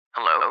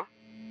Hello?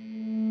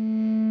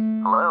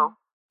 Hello?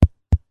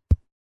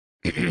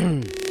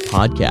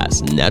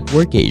 Podcast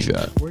Network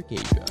Asia.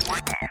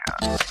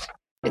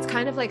 It's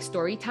kind of like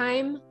story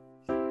time,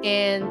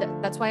 and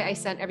that's why I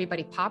sent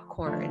everybody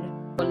popcorn.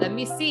 Well, let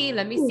me see.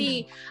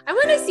 I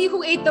want to see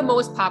who ate the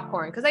most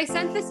popcorn because I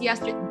sent this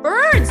yesterday.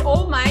 Bernz!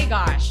 Oh my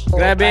gosh.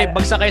 Grabe,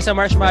 bagsak kayo sa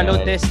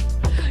marshmallow test.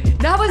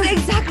 That was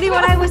exactly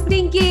what I was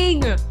thinking.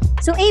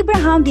 So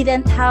Abraham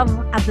didn't have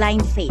a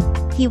blind faith.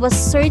 He was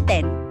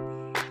certain.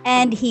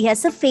 And he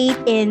has a faith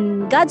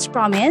in God's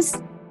promise.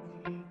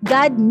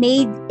 God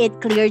made it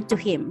clear to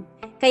him.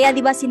 Kaya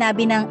di ba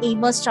sinabi ng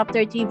Amos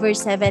chapter 3 verse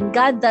 7,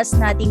 God does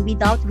nothing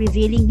without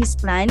revealing His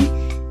plan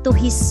to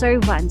His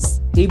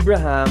servants.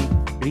 Abraham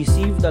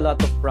received a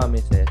lot of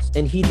promises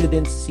and he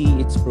didn't see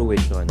its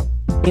fruition.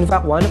 In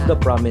fact, one of the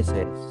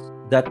promises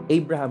that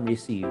Abraham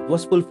received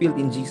was fulfilled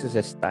in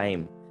Jesus'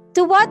 time.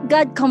 To what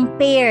God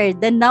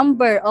compared the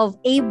number of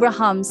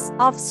Abraham's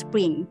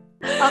offspring?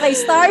 Okay,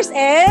 stars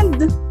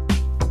and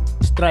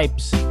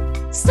Stripes.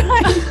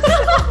 stars.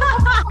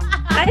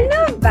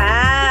 Ano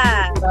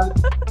ba?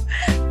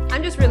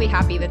 I'm just really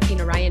happy that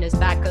Tina Ryan is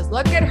back because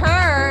look at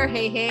her.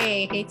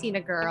 Hey,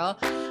 Tina girl.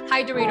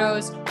 Hi,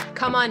 Doritos.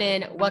 Come on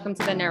in. Welcome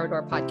to the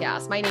RtoR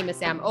podcast. My name is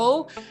Sam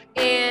O.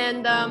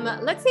 And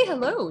let's say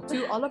hello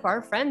to all of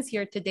our friends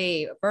here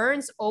today.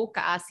 Bernz O.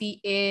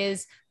 Kaasi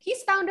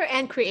he's founder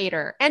and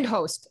creator and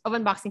host of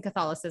Unboxing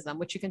Catholicism,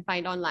 which you can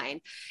find online.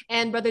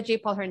 And Brother J.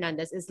 Paul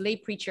Hernandez is lay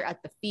preacher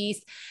at the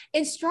feast.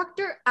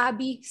 Instructor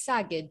Abby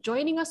Sagid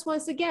joining us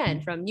once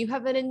again from New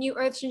Heaven and New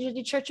Earth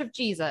Trinity Church of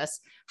Jesus.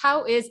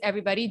 How is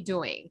everybody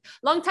doing?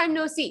 Long time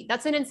no see.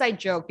 That's an inside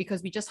joke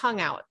because we just hung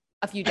out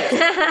a few days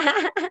ago.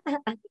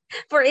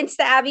 For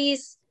Insta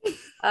Abby's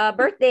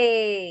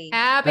birthday.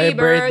 Happy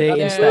birthday,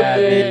 birthday! Insta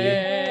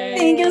Abby.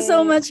 Thank you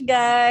so much,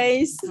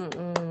 guys.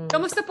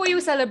 Kamusta po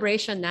yung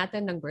celebration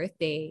natin ng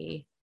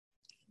birthday?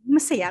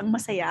 Masaya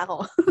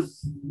ako.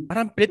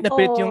 Parang pilit na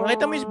pilit yung,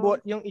 kita mo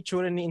yung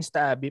itsura ni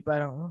Insta Abby,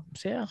 parang,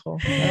 masaya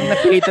ako. Parang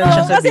napilitan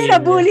siya Kasi sabihin.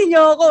 nabully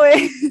niyo ako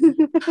eh.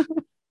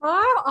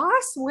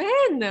 Us?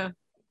 When?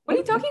 What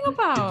are you talking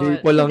about?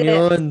 J. Paul lang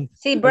yun.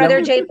 Si Brother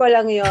J. Paul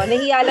lang yun.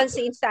 Nahiya lang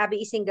si Insta Abby,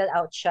 i-single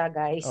out siya,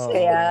 guys. Oh.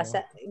 Kaya,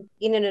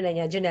 inano na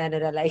niya,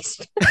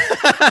 generalized.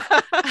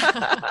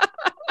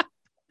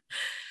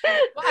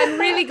 Well, I'm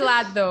really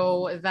glad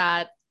though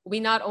that we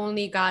not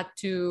only got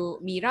to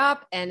meet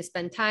up and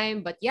spend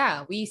time, but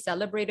yeah, we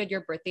celebrated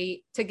your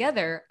birthday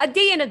together a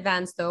day in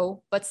advance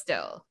though, but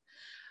still.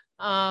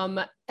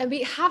 And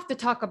we have to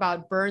talk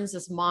about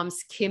Bernz's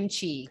mom's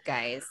kimchi,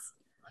 guys.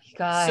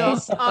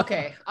 Guys. So,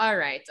 okay. All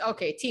right.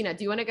 Okay. Tina,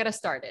 do you want to get us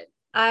started?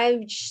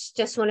 I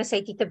just want to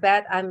say, Tita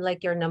Beth, I'm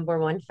like your number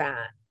one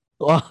fan.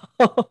 Wow.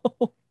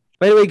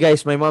 By the way,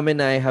 guys, my mom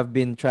and I have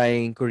been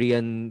trying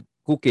Korean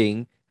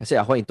cooking kasi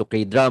ako into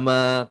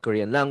K-drama,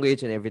 Korean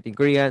language, and everything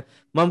Korean.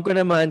 Mom ko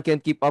naman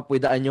can't keep up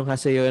with the anyong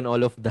haseyo and all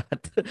of that.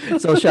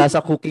 So siya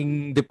sa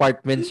cooking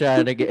department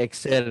siya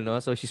nag-excel, no?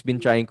 So she's been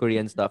trying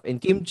Korean stuff.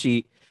 And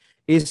kimchi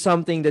is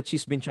something that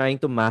she's been trying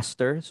to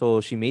master.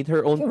 So she made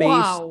her own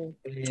paste. Wow.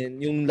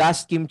 And yung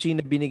last kimchi na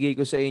binigay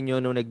ko sa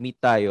inyo nung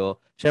nag-meet tayo,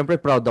 syempre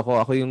proud ako.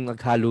 Ako yung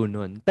naghalo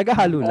nun.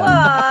 Tagahalo lang.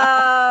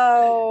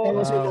 Wow!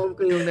 Tapos yung mom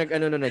ko yung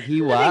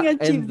naghiwa. Ano yung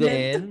And achievement?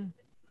 then,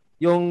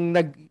 yung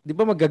di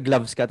ba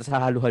magga-gloves ka, tapos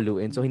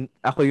hahalo-haluin. So,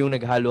 ako yung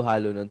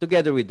naghalo-halo nun,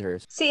 together with her.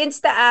 Si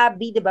Insta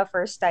Abby, di ba,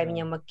 first time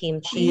niyang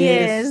mag-kimchi?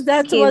 Yes,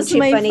 that was Kimchi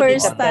my pa ni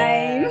first Tita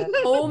time.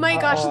 Beth. Oh my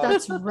gosh,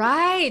 that's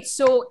right.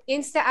 So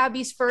Insta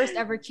Abby's first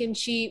ever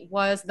kimchi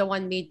was the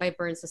one made by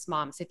Bernz's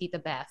mom, si Tita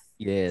Beth.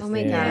 Yes. Oh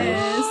my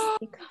Yes.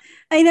 gosh.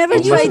 I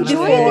never Oh, tried mas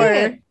before.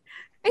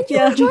 And you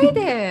Yeah. enjoyed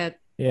it.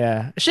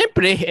 Yeah.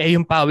 Siyempre,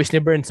 yung pawis ni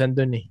Bernz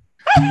nandun eh.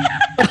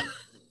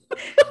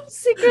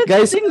 Secret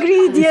Guys,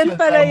 ingredient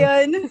pala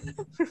yun.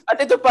 At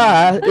ito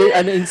pa,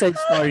 inside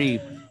story.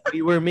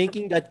 We were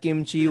making that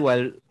kimchi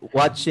while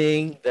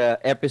watching the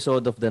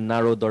episode of the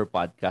RtoR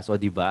podcast. O,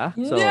 di ba?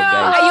 So,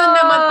 guys, Ayun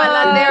naman pala.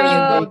 There you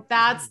go.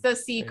 That's the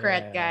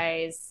secret,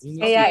 guys.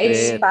 Kaya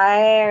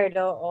inspired.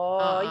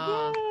 Oo.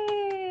 Uh-uh.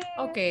 Yay!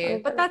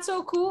 Okay, but that's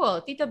so cool.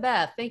 Tita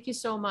Beth, thank you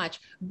so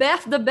much.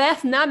 Beth the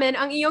Beth namin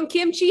ang iyong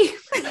kimchi.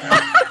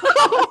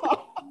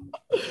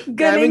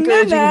 Galing I'm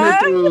na encouraging na.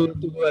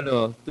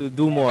 her to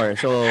do more.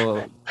 So,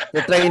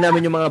 na-try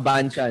namin yung mga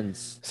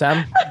banchans.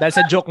 Sam, dahil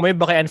sa joke mo yun,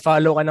 baka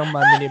unfollow ka ng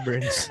mami ni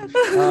Bernz.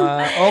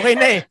 Okay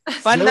na eh.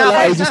 Fan na Wala ako,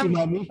 ID Sam. si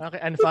mami.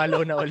 Okay,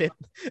 unfollow na ulit.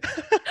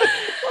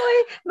 Uy,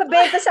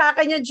 mabenta sa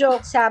akin yung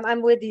joke, Sam. I'm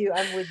with you.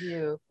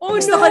 Oh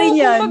Gusto no, ko rin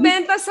yan. kung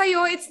mabenta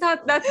sa'yo, it's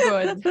not that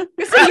good.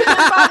 Kasi yung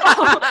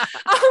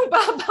ang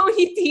babaw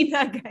ni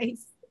Tina,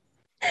 guys.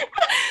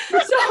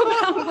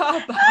 Sobrang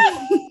babaw.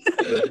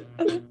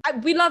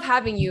 We love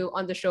having you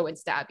on the show,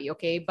 Insta Abby,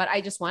 okay? But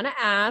I just want to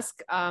ask,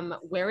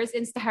 where is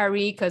Insta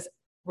Harry? Because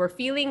we're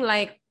feeling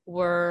like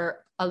we're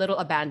a little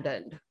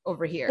abandoned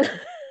over here.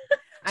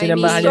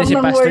 Sinamahan niya si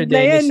Mga Pastor word na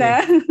yun, Dennis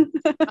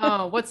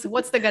eh.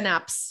 What's the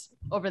ganaps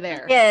over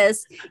there?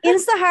 Yes.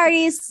 Insta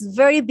Harry is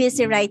very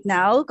busy right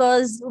now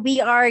because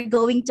we are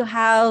going to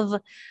have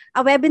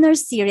a webinar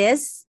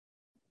series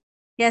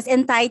Yes,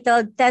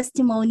 entitled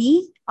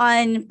Testimony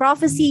on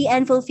Prophecy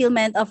and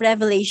Fulfillment of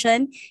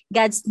Revelation,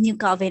 God's New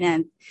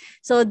Covenant.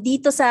 So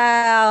dito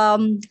sa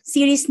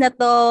series na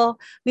to,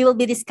 we will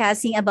be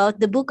discussing about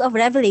the book of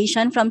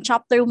Revelation from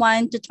chapter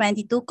 1 to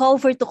 22,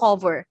 cover to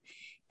cover.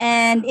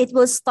 And it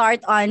will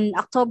start on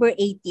October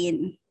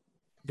 18.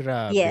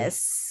 Grabe.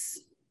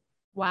 Yes.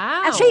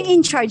 Wow. Actually,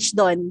 in charge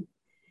doon.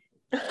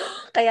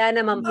 Kaya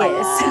naman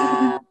Yes.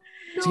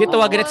 Sige,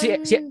 tawagan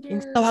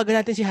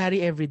natin si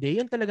Harry everyday.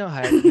 Yun talagang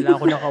Harry. Kailangan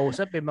ko nang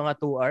kausap mga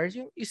 2 hours.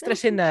 Yung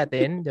stressin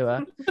natin, di ba?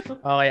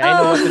 Okay, I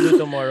know what to do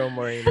tomorrow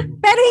morning.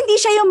 Pero hindi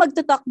siya yung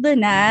magtutalk doon,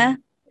 ha?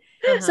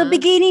 So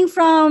beginning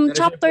from Pero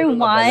chapter siya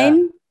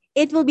puro 1,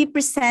 it will be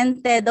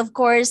presented, of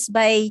course,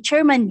 by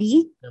Chairman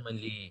Lee.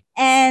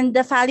 And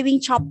the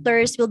following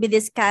chapters will be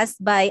discussed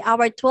by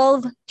our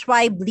 12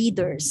 tribe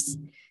leaders.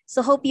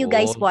 So hope you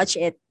guys watch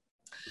it.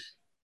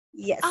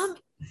 Yes.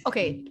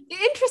 Okay.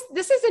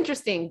 This is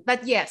interesting.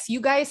 But yes,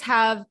 you guys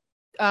have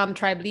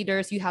tribe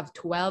leaders. You have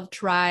 12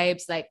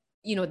 tribes. Like,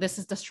 this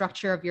is the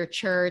structure of your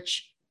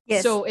church.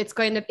 Yes. So it's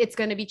going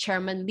to be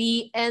Chairman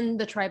Lee and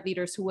the tribe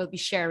leaders who will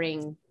be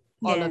sharing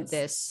all of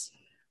this.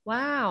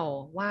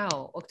 Wow.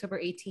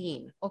 October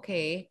 18.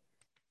 Okay.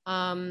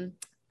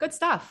 Good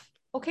stuff.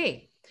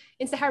 Okay.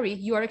 Insta Harry,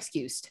 you are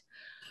excused.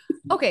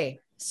 Okay.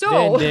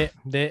 So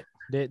Hindi.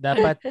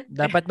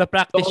 Dapat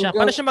ma-practice siya.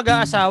 Paano siya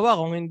mag-aasawa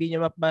kung hindi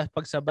niya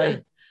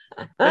mapagsabay?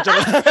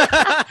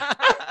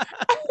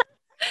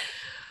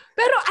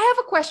 Pero I have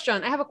a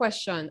question.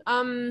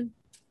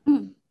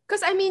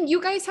 Because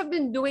you guys have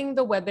been doing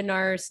the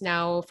webinars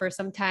now for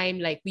some time.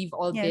 Like we've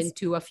all been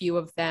to a few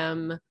of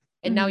them.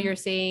 And now you're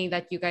saying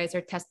that you guys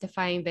are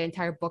testifying the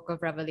entire book of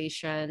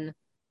Revelation.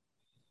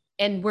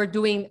 And we're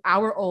doing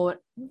our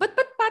own. But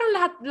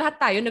parang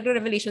lahat tayo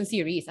nagre-Revelation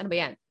series. Ano ba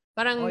yan?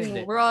 Parang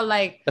we're all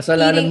like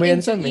kasalanan mo yan,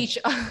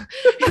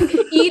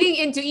 eating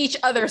into each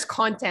other's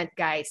content,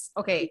 guys.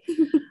 Okay.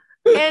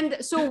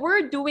 And so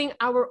we're doing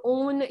our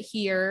own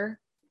here.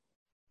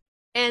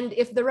 And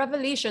if the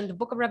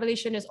book of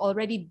Revelation is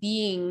already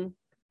being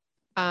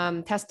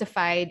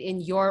testified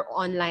in your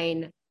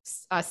online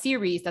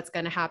series that's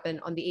going to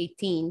happen on the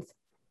 18th,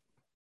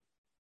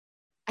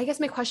 I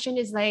guess my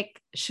question is like,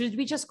 should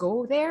we just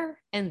go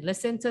there and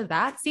listen to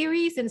that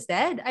series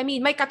instead?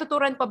 May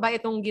katuturan pa ba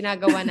itong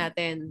ginagawa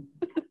natin?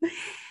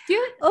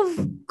 Of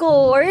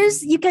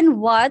course, you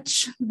can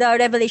watch the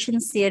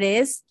Revelation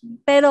series.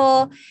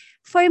 Pero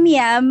for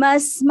me,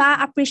 mas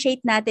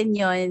ma-appreciate natin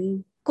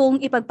yon kung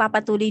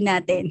ipagpapatuloy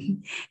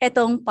natin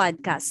itong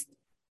podcast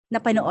na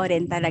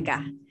panoorin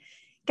talaga.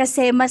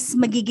 Kasi mas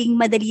magiging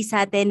madali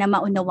sa atin na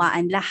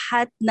maunawaan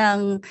lahat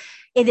ng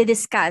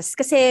i-discuss.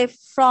 Kasi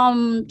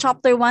from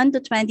chapter 1 to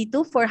 22,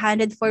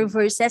 404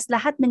 verses,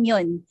 lahat ng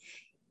yun,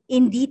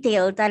 in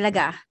detail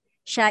talaga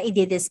siya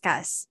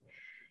i-discuss.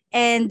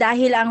 And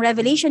dahil ang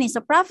Revelation is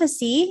a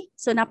prophecy,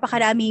 so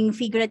napakaraming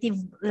figurative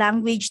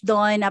language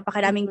doon,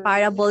 napakaraming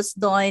parables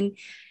doon.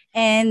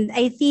 And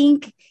I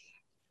think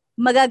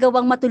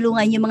magagawang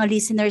matulungan yung mga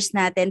listeners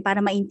natin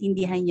para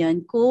maintindihan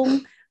yon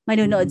kung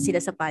manonood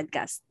sila sa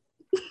podcast.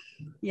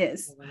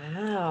 Yes.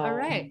 Wow. All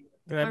right.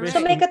 So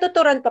may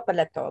katuturan pa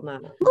pala to,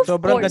 Mama.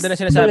 Sobrang ganda na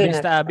sinasabi ni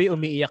Abby,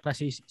 umiiyak na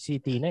si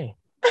Tina .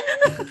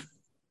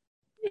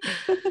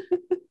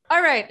 All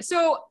right.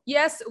 So,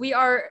 yes, we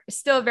are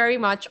still very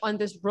much on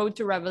this road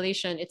to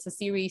Revelation. It's a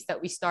series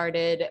that we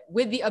started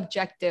with the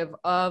objective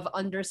of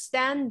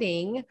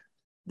understanding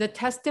the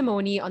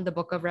testimony on the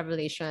book of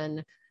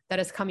Revelation that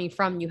is coming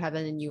from New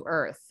Heaven and New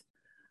Earth.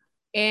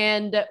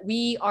 And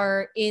we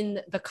are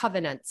in the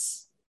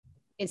covenants,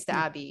 Insta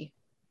Abby,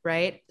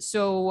 right?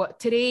 So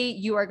today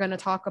you are going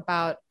to talk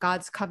about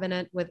God's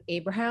covenant with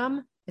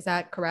Abraham. Is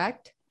that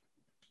correct?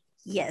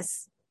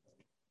 Yes.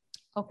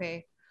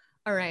 Okay.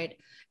 All right.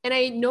 And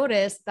I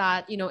noticed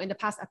that, in the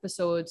past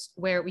episodes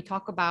where we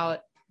talk about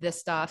this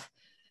stuff,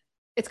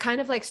 it's kind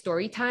of like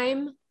story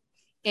time.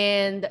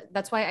 And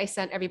that's why I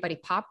sent everybody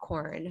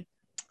popcorn.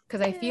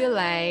 Because I feel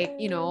like,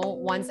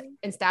 once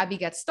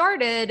Instabby gets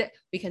started,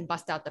 we can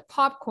bust out the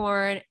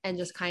popcorn and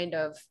just kind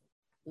of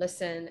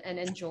listen and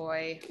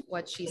enjoy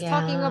what she's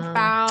talking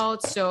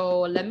about.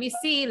 So let me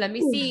see. I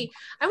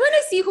want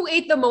to see who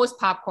ate the most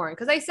popcorn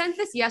because I sent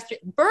this yesterday.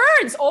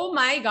 Bernz! Oh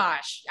my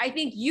gosh. I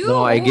think you...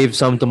 No, I gave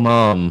some to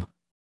Mom.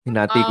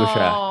 Hinati ko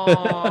siya.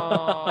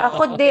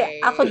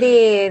 Ako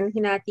din.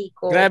 Hinati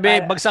ko.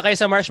 Grabe, bagsak kayo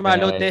sa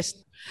marshmallow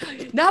test.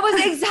 That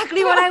was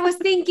exactly what I was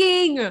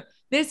thinking.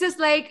 This is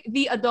like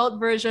the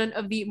adult version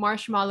of the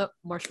marshmallow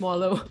test.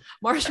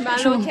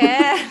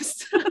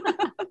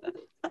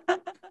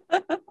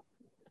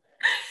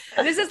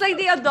 This is like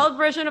the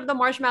adult version of the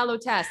marshmallow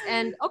test.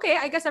 And okay,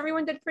 I guess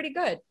everyone did pretty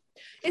good.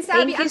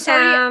 Instabby, I'm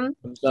sorry.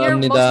 You're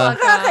most welcome.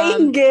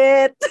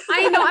 Nakakaingit.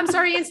 I know, I'm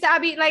sorry,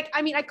 Instabby.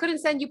 I couldn't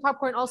send you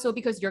popcorn also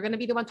because you're going to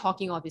be the one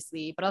talking,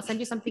 obviously. But I'll send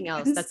you something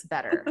else that's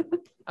better.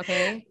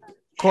 Okay?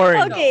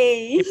 Corn.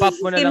 Okay. I-pop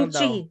mo na lang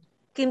daw.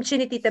 Kimchi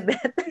ni Tita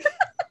Beth.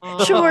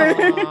 Sure.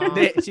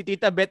 Hindi, si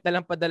Tita Beth na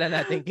lang padala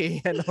natin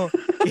kay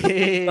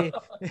kay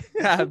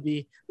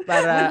Abby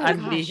para Oh my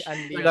unli.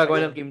 gosh. Nagagawa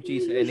ng kimchi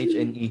sa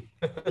NHNE.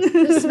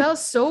 This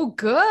smells so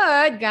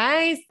good,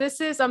 guys. This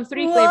is 3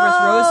 flavors: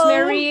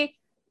 Wow.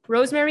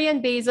 rosemary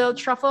and basil,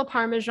 truffle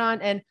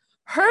parmesan, and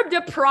herb de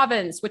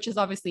Provence, which is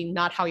obviously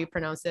not how you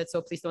pronounce it.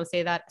 So please don't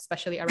say that,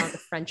 especially around a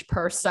French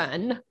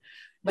person.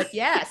 But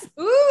yes.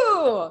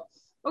 Ooh.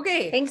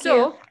 Okay. Thank so,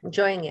 you.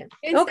 Enjoying it.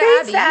 Insta Okay,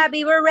 Abby.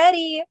 Abby, we're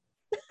ready.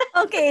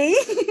 Okay.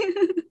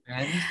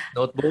 And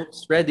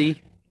notebooks ready.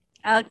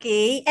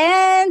 Okay.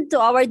 And to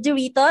our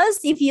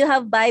Doritos, if you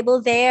have Bible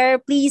there,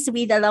 please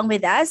read along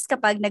with us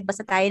kapag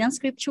nagbasa tayo ng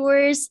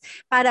scriptures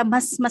para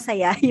mas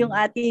masaya yung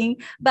ating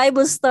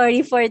Bible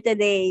story for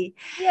today.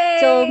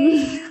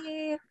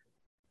 Yay!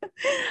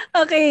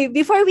 Okay,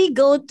 before we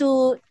go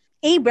to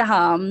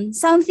Abraham,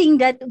 something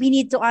that we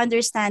need to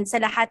understand sa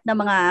lahat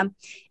ng mga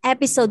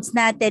episodes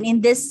natin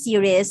in this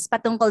series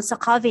patungkol sa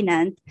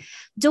covenant,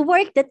 the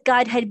work that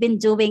God had been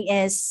doing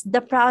is the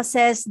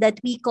process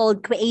that we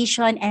called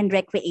creation and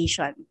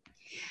recreation.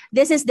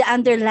 This is the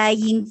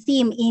underlying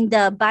theme in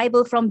the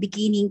Bible from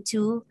beginning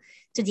to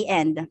the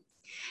end.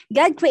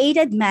 God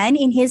created man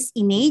in his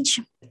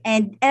image,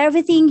 and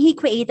everything he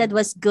created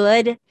was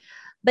good.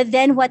 But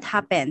then what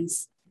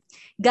happens?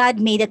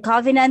 God made a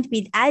covenant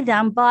with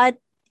Adam, but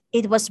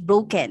it was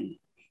broken.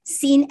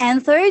 Sin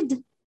entered,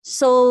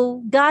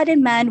 so God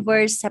and man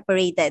were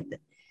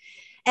separated.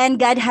 And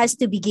God has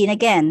to begin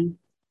again.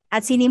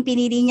 At sino yung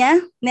pinili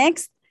niya?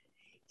 Next,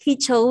 he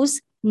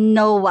chose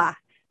Noah,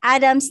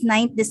 Adam's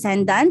ninth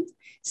descendant,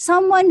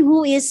 someone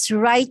who is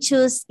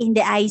righteous in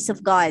the eyes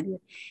of God.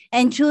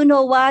 And through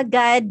Noah,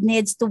 God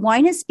needs to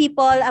warn his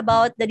people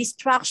about the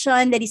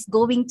destruction that is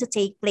going to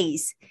take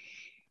place.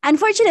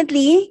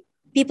 Unfortunately,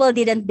 people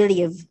didn't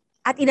believe.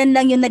 At ilan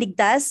lang yung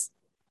naligtas?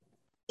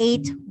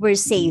 8 were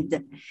saved.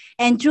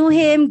 And through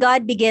him,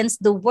 God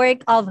begins the work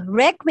of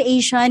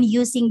recreation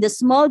using the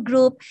small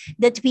group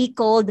that we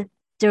called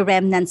the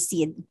remnant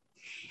seed.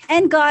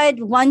 And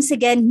God once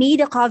again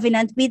made a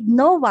covenant with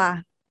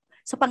Noah.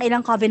 So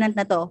pang-ilang covenant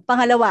na to?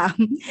 Pangalawa.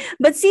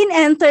 But sin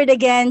entered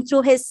again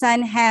through his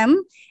son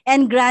Ham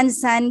and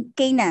grandson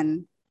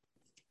Canaan.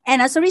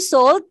 And as a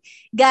result,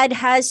 God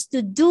has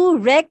to do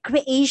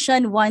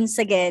recreation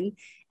once again.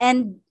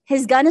 And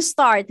he's gonna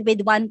start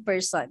with one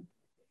person.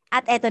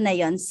 At eto na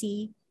yon,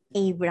 si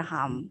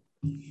Abraham.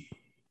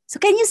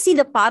 So can you see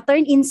the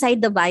pattern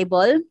inside the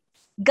Bible?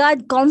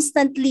 God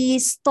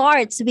constantly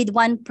starts with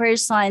one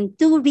person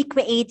to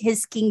recreate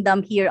his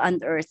kingdom here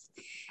on earth.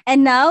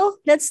 And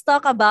now, let's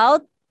talk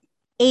about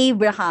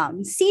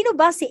Abraham. Sino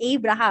ba si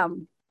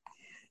Abraham?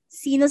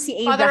 Sino si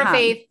Abraham? Father of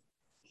faith.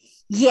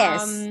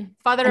 Yes.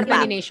 Father of Ano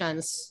pa? many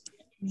nations.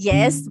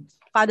 Yes.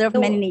 Father of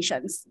So, many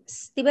nations.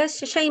 Diba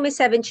siya yung may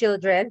 7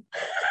 children?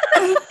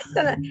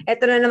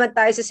 Ito na naman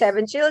tayo sa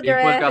 7 J. Paul,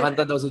 children.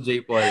 kakanta daw si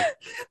J. Paul.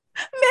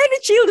 Many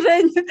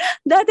children.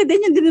 Dati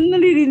din yung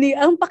nalirinig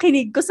ang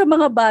pakinig ko sa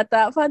mga bata.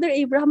 Father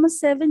Abraham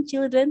has 7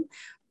 children.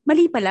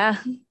 Mali pala.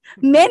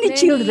 Many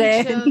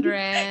children.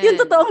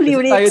 Yung totoong Kasi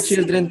lyrics. tayo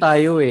children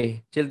tayo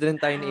eh. Children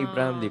tayo ni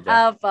Abraham, di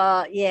ba?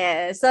 Apo,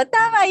 yes. So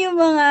tama yung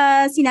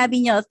mga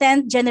sinabi nyo.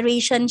 10th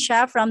generation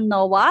siya from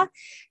Noah,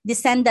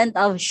 descendant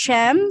of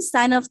Shem,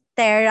 son of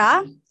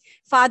Terah,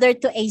 father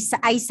to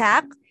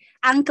Isaac,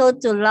 uncle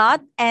to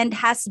Lot, and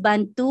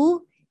husband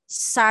to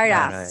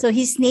Sarah. Alright. So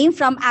his name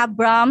from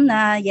Abram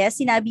na, yes,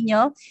 sinabi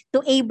nyo,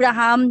 to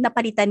Abraham,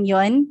 napalitan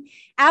yon.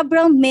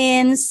 Abram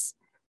means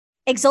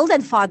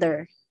exalted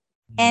father.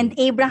 And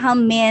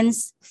Abraham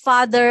means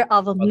father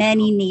of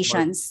many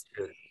nations.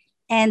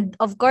 And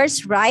of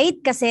course, right?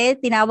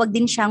 Kasi tinawag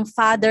din siyang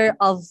father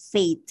of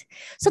faith.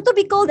 So to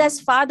be called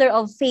as father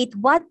of faith,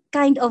 what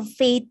kind of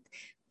faith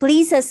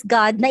pleases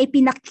God na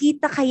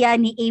ipinakita kaya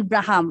ni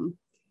Abraham?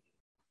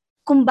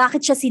 Kung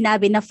bakit siya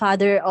sinabi na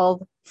father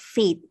of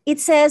faith.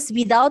 It says,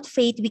 without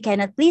faith, we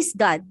cannot please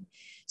God.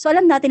 So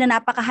alam natin na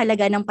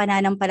napakahalaga ng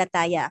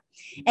pananampalataya.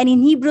 And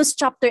in Hebrews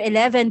chapter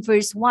 11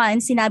 verse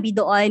 1, sinabi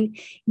doon,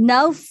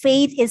 now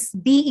faith is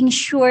being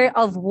sure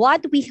of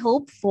what we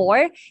hope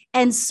for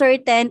and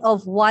certain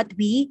of what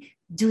we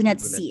do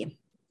not see.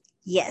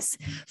 Yes.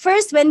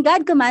 First, when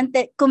God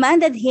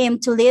commanded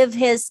him to leave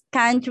his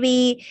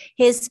country,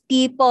 his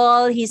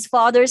people, his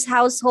father's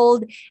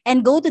household,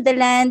 and go to the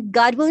land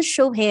God will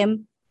show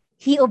him,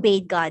 he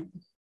obeyed God.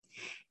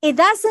 It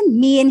doesn't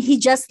mean he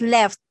just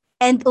left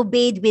and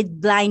obeyed with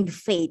blind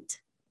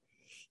faith.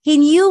 He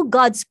knew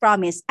God's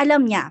promise.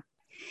 Alam niya.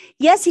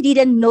 Yes, he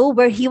didn't know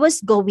where he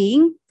was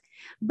going,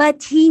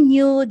 but he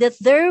knew that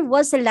there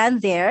was a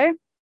land there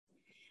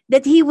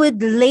that he would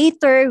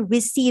later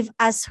receive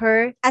as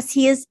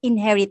his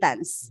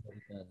inheritance.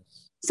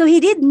 So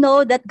he did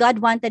know that God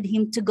wanted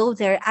him to go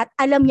there at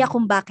alam niya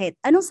kung bakit.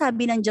 Anong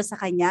sabi ng Diyos sa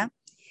kanya?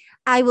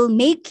 I will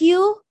make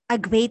you a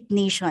great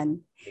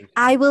nation.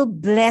 I will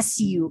bless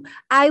you.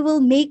 I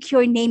will make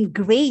your name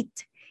great.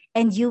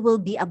 And you will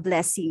be a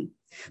blessing.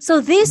 So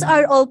these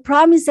are all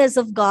promises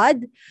of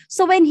God.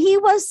 So when he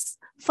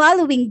was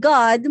following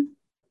God,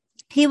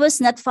 he was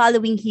not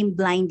following him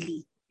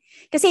blindly.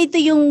 Kasi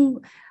ito yung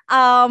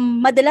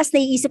madalas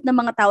naiisip ng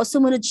mga tao,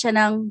 sumunod siya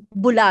ng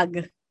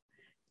bulag.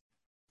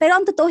 Pero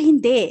ang totoo,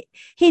 hindi.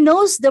 He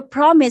knows the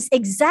promise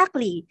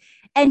exactly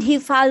and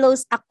he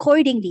follows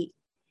accordingly.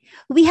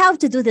 We have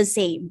to do the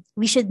same.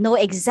 We should know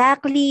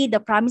exactly the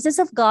promises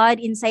of God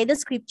inside the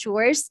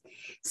scriptures,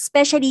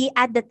 especially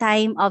at the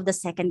time of the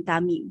second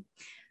coming.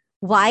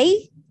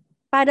 Why?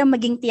 Para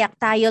maging tiyak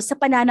tayo sa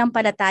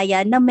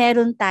pananampalataya na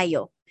meron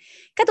tayo.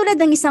 Katulad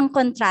ng isang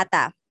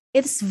kontrata,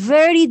 it's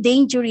very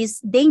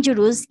dangerous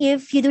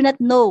if you do not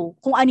know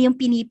kung ano yung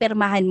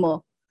pinipirmahan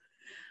mo.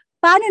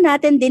 Paano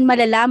natin din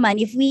malalaman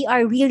if we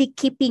are really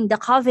keeping the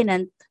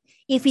covenant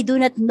if we do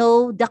not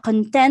know the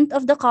content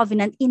of the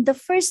covenant in the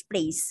first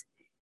place?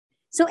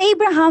 So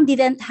Abraham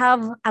didn't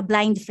have a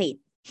blind faith.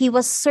 He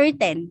was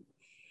certain.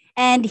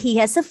 And he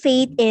has a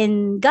faith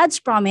in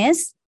God's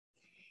promise.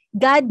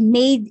 God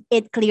made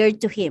it clear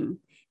to him.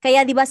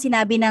 Kaya di ba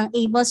sinabi ng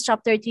Amos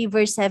chapter 3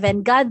 verse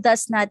 7, God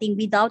does nothing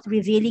without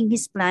revealing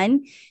His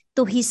plan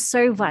to His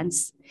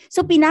servants.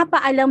 So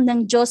pinapaalam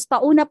ng Diyos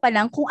pauna pa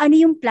lang kung ano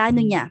yung plano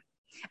niya.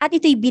 At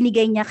ito'y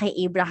binigay niya kay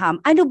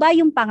Abraham. Ano ba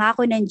yung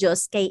pangako ng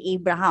Diyos kay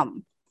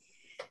Abraham?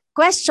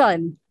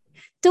 Question.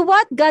 To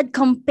what God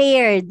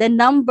compared the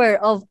number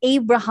of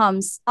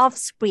Abraham's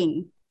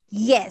offspring?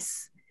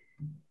 Yes.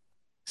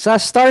 Sa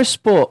stars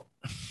po.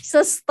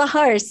 So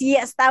stars.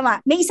 Yes,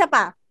 tama. May isa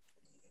pa.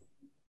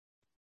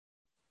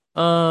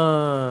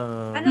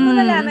 Ano mo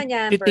nalaman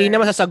niya, Si Tina,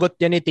 masasagot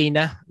yan ni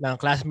Tina. Ng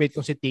classmate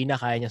kong si Tina,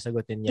 kaya niya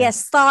sagutin yan.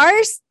 Yes,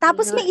 stars.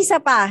 Tapos may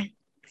isa pa.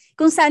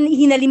 Kung saan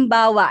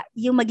hinalimbawa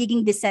yung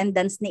magiging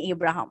descendants ni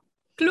Abraham.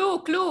 Clue,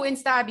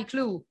 Instabi,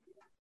 clue.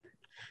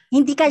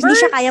 Hindi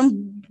siya kayang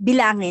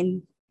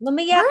bilangin.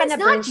 Mamaya ka na,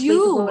 Bernz.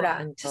 you.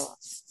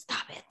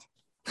 Stop it.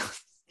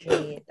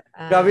 Wait,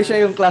 Grabe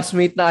siya yung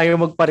classmate na ayaw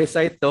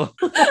magpa-recite to.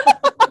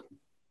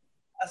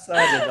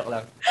 Sorry, joke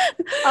lang.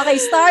 Okay,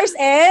 stars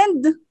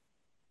and...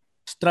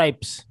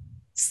 Stripes.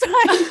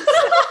 Stars.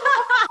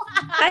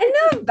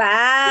 Ano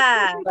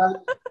ba?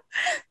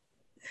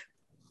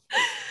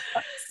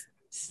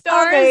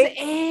 Stars Okay.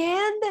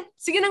 and...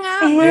 Sige na nga,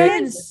 And-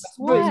 Bernz.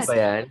 What? Ba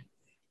yan?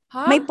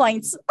 Huh? May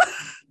points.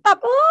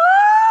 Top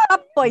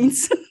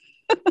points.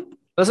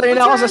 Tapos ayun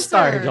What's ako your sa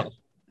star. answer? Joke.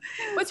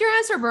 What's your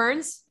answer,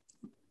 Bernz?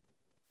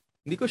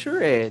 Hindi ko sure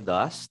eh.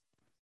 Dust?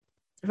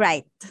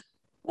 Right.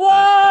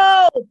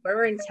 Whoa!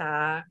 Bernz,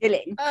 ha?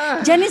 Galing.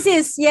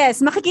 Genesis,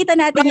 yes. Makikita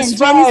natin yan.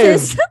 Verse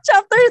Genesis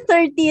chapter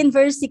 13,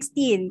 verse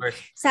 16.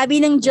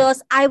 Sabi ng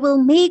Diyos, I will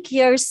make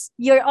your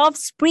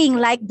offspring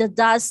like the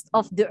dust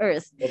of the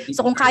earth.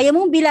 So kung kaya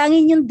mong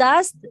bilangin yung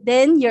dust,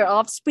 then your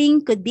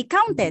offspring could be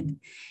counted.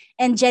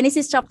 And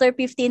Genesis chapter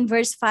 15,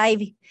 verse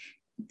 5,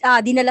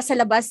 dinala sa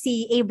labas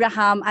si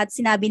Abraham at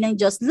sinabi ng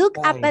Diyos, look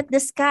up at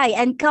the sky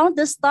and count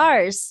the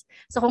stars.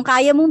 So kung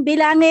kaya mong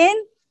bilangin,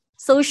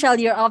 so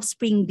shall your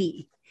offspring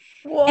be.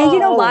 Whoa. And you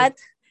know what?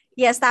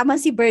 Yes, tama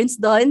si Bernz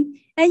doon.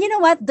 And you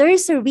know what?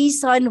 There's a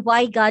reason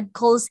why God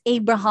calls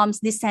Abraham's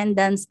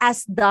descendants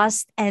as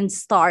dust and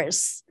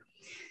stars.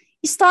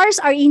 Stars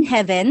are in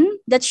heaven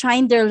that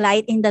shine their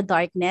light in the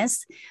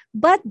darkness.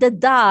 But the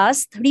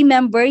dust,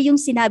 remember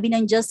yung sinabi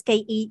ng Diyos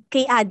kay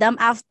Adam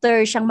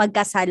after siyang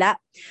magkasala,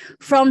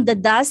 from the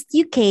dust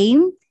you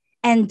came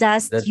and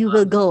dust you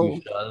will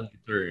go.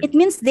 It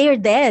means they're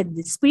dead.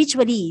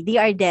 Spiritually, they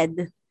are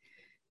dead.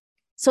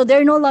 So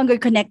they're no longer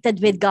connected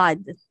with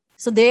God.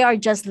 So they are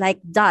just like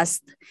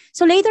dust.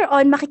 So later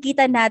on,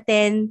 makikita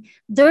natin,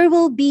 there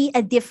will be a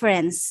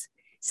difference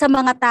sa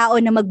mga tao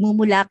na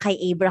magmumula kay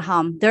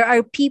Abraham. There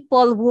are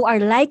people who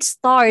are like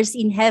stars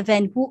in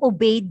heaven who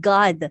obeyed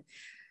God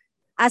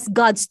as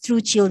God's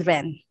true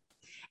children.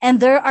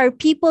 And there are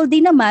people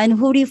din naman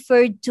who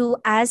referred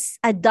to as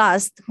a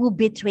dust who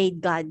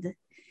betrayed God.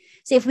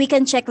 So if we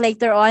can check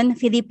later on,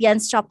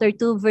 Philippians chapter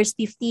 2, verse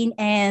 15,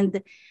 and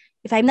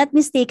if I'm not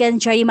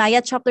mistaken,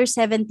 Jeremiah chapter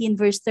 17,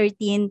 verse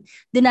 13,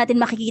 doon natin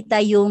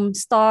makikita yung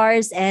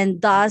stars and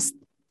dust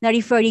na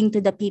referring to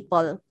the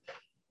people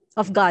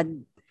of God.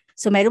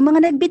 So merong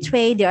mga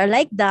nag-betray, they are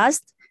like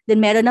dust. Then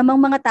meron namang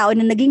mga tao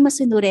na naging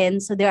masunurin,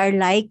 so they are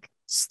like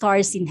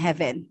stars in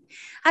heaven.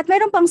 At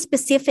meron pang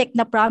specific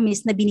na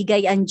promise na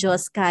binigay ang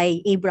Diyos kay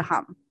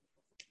Abraham.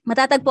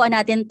 Matatagpuan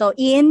natin to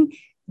in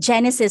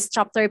Genesis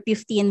chapter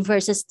 15,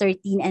 verses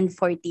 13 and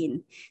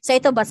 14. So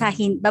ito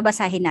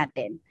babasahin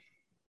natin.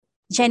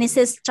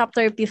 Genesis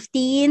chapter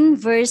 15,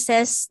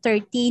 verses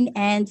 13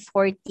 and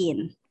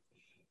 14.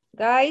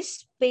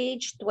 Guys,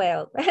 page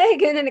 12.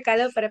 Ganun,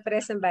 nakala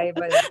pare-pares ng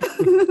Bible.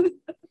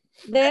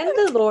 Then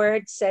the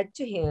Lord said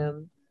to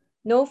him,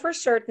 know for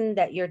certain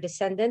that your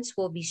descendants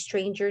will be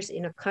strangers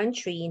in a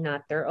country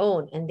not their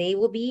own, and they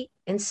will be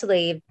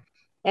enslaved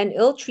and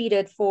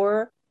ill-treated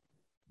 400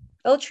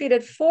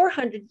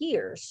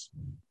 years.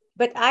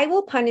 But I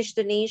will punish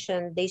the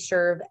nation they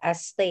serve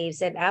as slaves,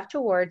 and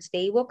afterwards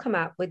they will come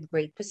out with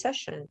great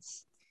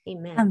possessions.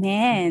 Amen.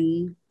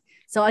 Amen.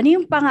 So ano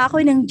yung pangako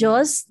ng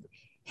Diyos?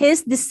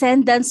 His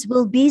descendants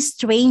will be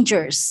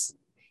strangers.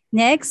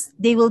 Next,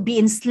 they will be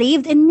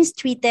enslaved and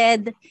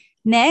mistreated.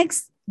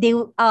 Next,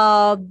 the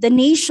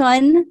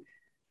nation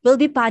will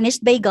be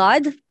punished by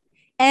God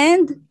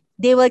and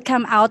they will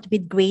come out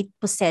with great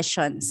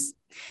possessions.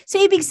 So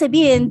ibig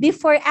sabihin,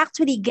 before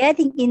actually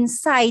getting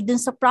inside dun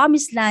sa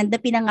promised land na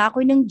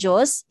pinangako ng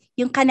Diyos,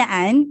 yung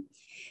Canaan,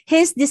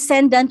 his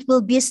descendant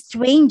will be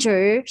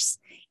strangers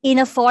in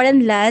a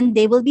foreign land.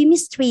 They will be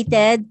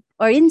mistreated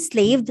or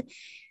enslaved.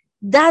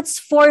 That's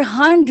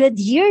 400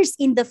 years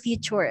in the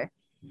future.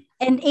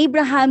 And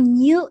Abraham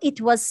knew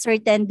it was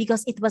certain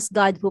because it was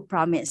God who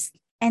promised.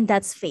 And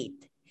that's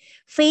faith.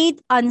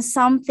 Faith on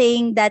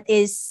something that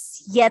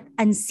is yet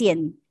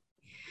unseen.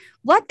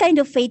 What kind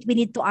of faith we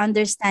need to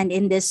understand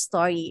in this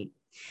story?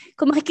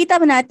 Kung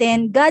makikita mo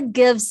natin, God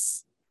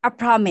gives a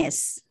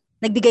promise.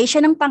 Nagbigay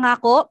siya ng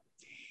pangako,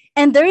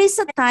 and there is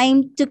a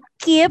time to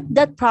keep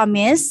that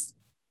promise,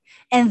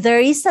 and there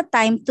is a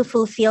time to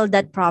fulfill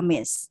that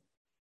promise.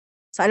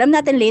 So alam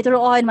natin later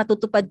on,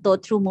 matutupad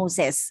to through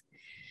Moses.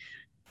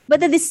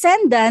 But the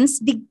descendants,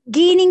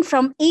 beginning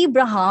from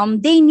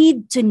Abraham, they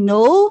need to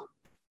know,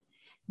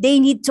 they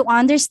need to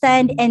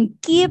understand, and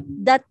keep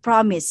that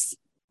promise.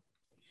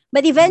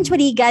 But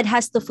eventually, God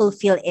has to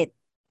fulfill it.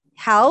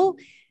 How?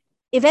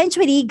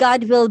 Eventually,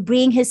 God will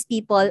bring His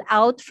people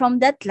out from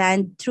that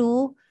land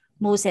through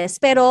Moses.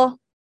 Pero,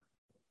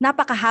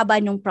 napakahaba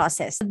nung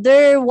process.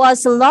 There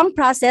was a long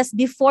process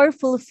before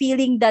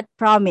fulfilling that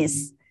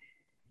promise.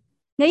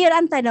 Ngayon,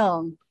 ang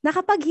tanong,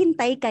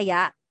 nakapaghintay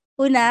kaya,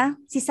 una,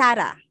 si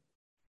Sarah?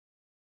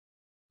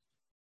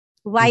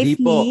 Wife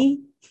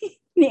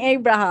ni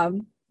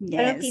Abraham.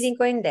 Parang Yes. feeling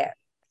ko hindi.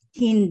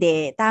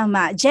 Hindi,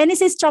 tama.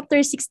 Genesis chapter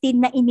 16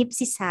 na inip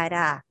si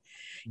Sarah.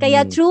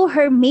 Kaya through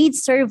her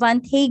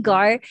maidservant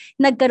Hagar,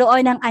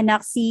 nagkaroon ng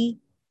anak si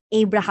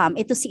Abraham.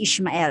 Ito si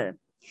Ishmael.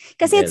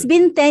 Kasi it's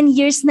been 10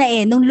 years na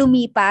nung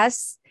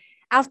lumipas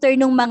after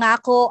nung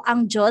mangako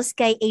ang Diyos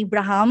kay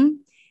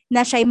Abraham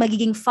na siya'y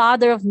magiging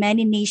father of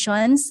many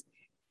nations.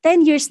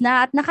 10 years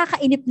na at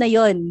nakakainip na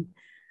yon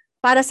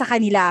para sa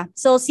kanila.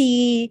 So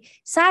si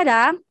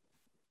Sarah,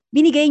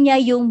 binigay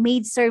niya yung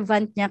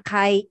maidservant niya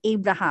kay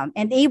Abraham.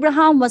 And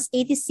Abraham was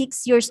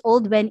 86 years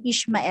old when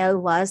Ishmael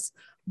was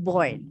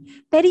born.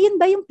 Pero yun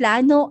ba yung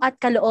plano at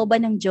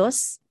kalooban ng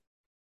Diyos?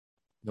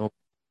 Nope.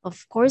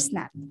 Of course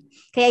not.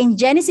 Kaya in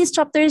Genesis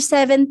chapter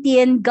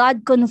 17,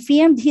 God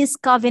confirmed His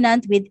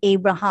covenant with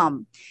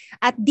Abraham.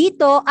 At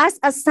dito, as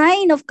a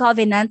sign of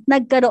covenant,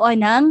 nagkaroon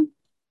ng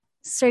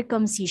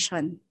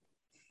circumcision.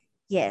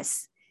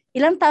 Yes.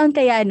 Ilang taon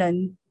kaya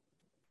nun?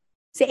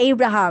 Si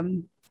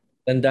Abraham.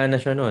 Tanda na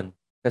siya nun.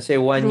 Kasi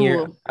 1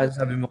 year, as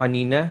sabi mo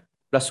kanina,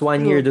 plus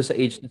 1 year do sa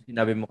age na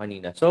sinabi mo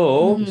kanina.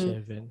 So,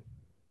 7.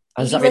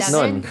 ang sakit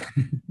nun.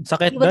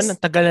 Sakit nun? Ang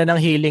tagal na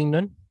ng healing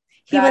nun?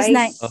 He was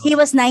Guys, he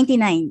was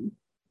 99.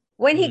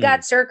 when he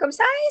got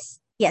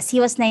circumcised, Yes, he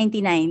was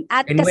 99.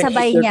 At And when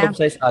kasabay he niya,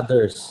 circumcised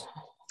others.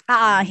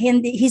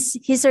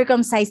 he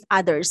circumcised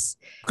others.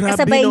 Grabe,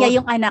 Kasabay no? niya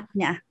yung anak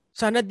niya.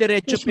 Sana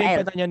diretso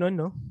Ishmael. pa niya nun,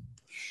 no?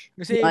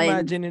 Kasi Yun.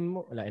 imaginein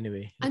mo, wala,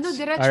 anyway. Ano, It's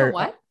diretso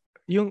what?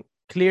 Yung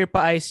clear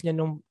pa eyes niya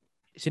nung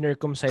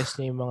sinircumcise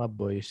niya yung mga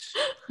boys.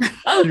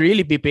 It'll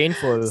really be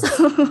painful.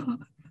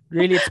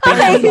 Really, it's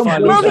painful Okay, to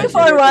follow. moving that.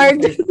 forward.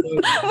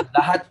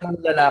 Lahat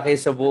ng lalaki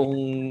sa buong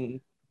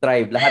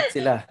tribe, lahat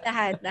sila.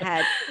 Lahat.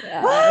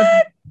 Oh,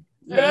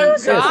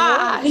 Yes.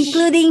 gosh.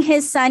 Including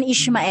his son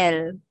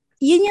Ishmael.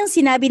 Yun yung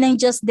sinabi ng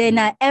Diyos din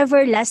na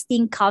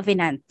everlasting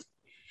covenant.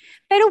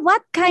 Pero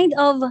what kind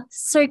of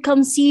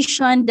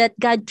circumcision that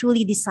God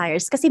truly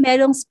desires? Kasi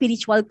merong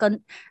spiritual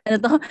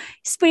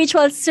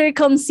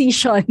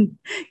circumcision.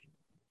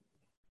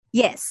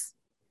 Yes.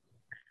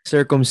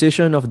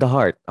 Circumcision of the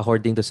heart,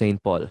 according to St.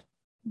 Paul.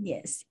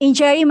 Yes. In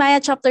Jeremiah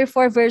chapter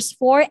 4 verse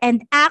 4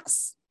 and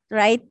Acts,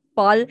 right,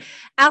 Paul?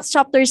 Acts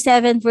chapter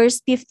 7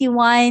 verse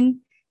 51,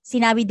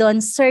 sinabi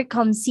doon,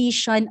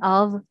 circumcision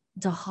of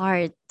the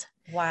heart.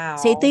 wow.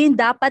 So ito yung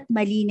dapat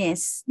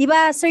malinis. Di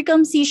ba,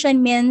 circumcision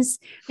means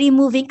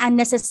removing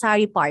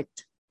unnecessary part.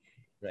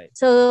 Right.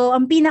 So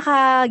ang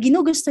pinaka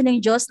ginugusto ng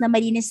Diyos na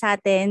malinis sa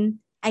atin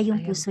ay yung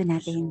Ay, ang puso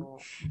natin. puso.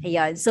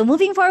 Ayan. So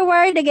moving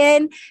forward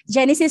again,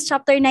 Genesis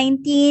chapter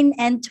 19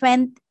 and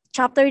 20.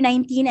 Chapter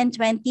 19 and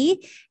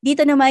 20,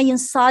 dito naman yung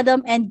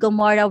Sodom and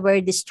Gomorrah were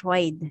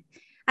destroyed.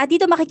 At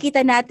dito makikita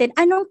natin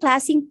anong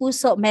klaseng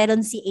puso meron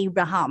si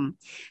Abraham.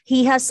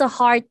 He has a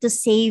heart to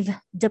save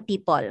the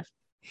people.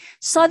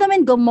 Sodom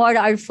and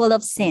Gomorrah are full of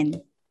sin.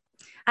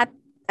 At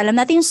alam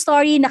natin yung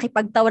story,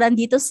 nakipagtawaran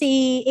dito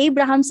si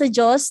Abraham sa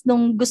Diyos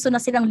nung gusto na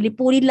silang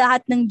lipunin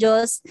lahat ng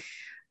Diyos.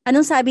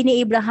 Anong sabi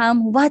ni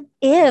Abraham? What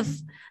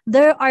if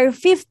there are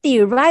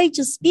 50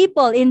 righteous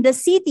people in the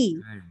city?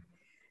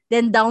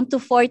 Then down to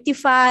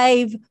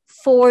 45, 40,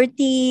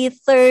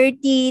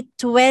 30,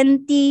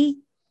 20,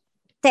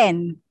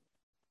 10.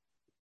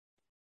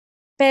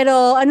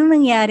 Pero anong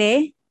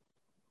nangyari?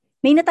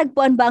 May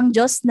natagpuan ba ang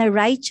Diyos na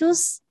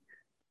righteous?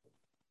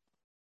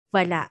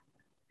 Wala.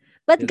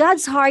 But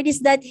God's heart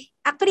is that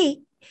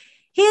actually,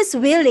 He is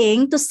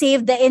willing to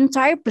save the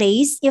entire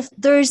place if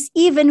there's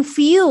even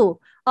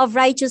few of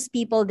righteous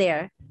people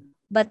there.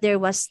 But there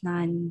was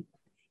none.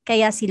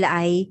 Kaya sila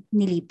ay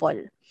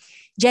nilipol.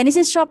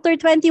 Genesis chapter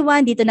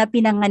 21, dito na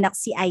pinanganak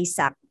si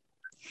Isaac.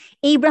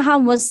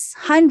 Abraham was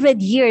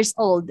 100 years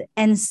old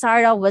and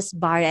Sarah was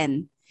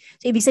barren.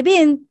 So, ibig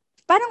sabihin,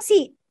 parang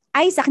si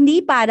Isaac,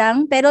 hindi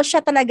parang, pero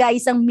siya talaga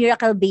isang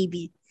miracle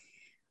baby.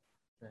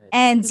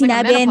 And It's like a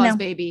sinabi menopause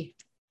ng baby.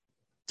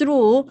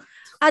 true,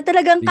 at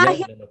talagang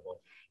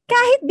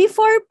kahit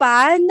before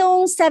pa,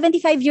 nung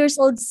 75 years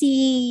old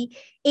si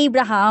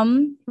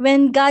Abraham,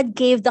 when God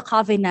gave the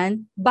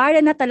covenant,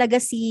 barren na talaga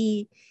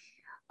si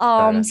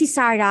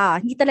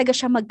Sarah. Hindi talaga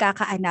siya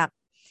magkakaanak.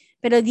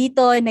 Pero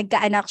dito,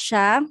 nagkaanak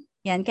siya.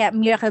 Yan, kaya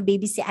miracle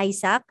baby si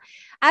Isaac.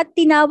 At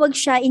tinawag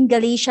siya in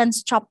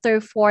Galatians chapter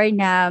 4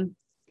 na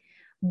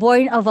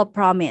born of a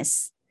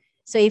promise.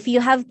 So if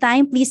you have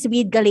time, please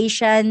read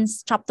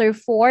Galatians chapter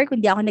 4,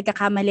 kung di ako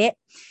nagkakamali.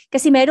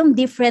 Kasi merong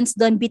difference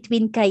doon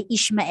between kay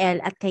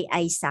Ishmael at kay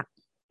Isaac.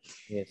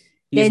 Yes.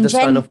 He is the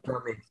son of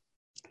promise.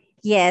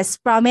 Yes,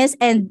 promise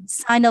and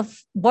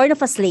born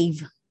of a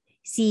slave,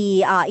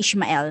 si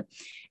Ishmael.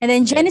 And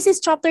then Genesis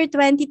chapter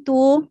 22,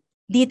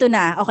 dito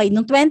na. Okay,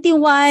 nung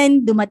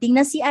 21, dumating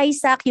na si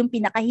Isaac, yung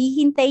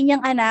pinakahihintay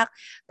niyang anak.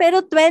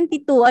 Pero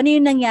 22, ano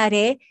yung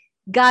nangyari?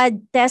 God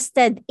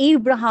tested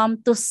Abraham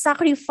to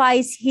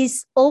sacrifice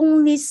his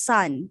only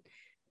son,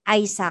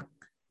 Isaac.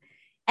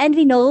 And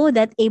we know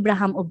that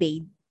Abraham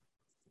obeyed.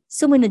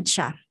 Sumunod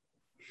siya.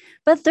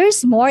 But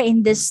there's more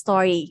in this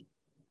story.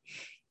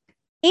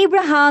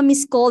 Abraham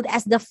is called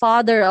as the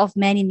father of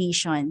many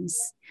nations.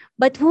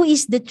 But who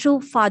is the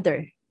true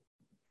father?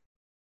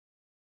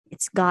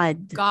 It's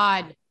God.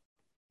 God.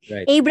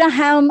 Right.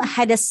 Abraham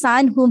had a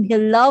son whom he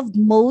loved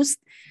most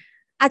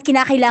at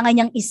kinakailangan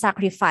niyang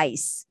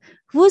isacrifice.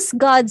 Who's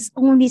God's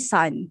only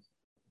son?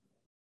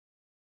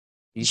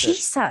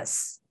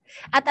 Jesus.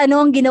 At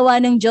ano ang ginawa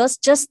ng Diyos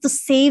just to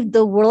save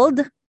the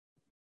world?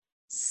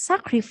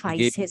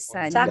 Sacrifice his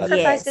son.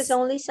 Sacrifice his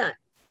only son.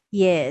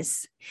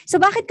 Yes. So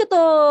bakit ko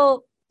to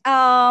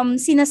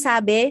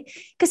sinasabi?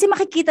 Kasi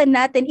makikita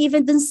natin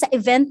even dun sa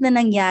event na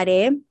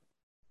nangyari,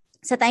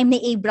 sa time ni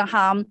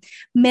Abraham,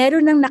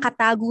 meron nang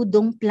nakatago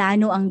dong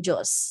plano ang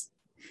Diyos.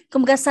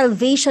 Kumbaga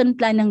salvation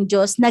plan ng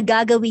Diyos na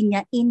gagawin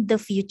niya in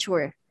the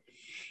future.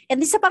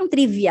 And isa pang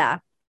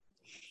trivia.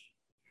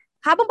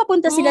 Habang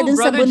papunta sila dun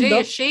sa Brother bundok.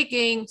 Jay is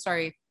shaking.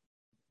 Sorry.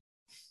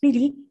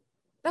 Really?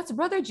 That's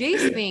Brother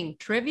Jay's thing.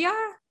 Trivia?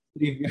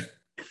 Trivia.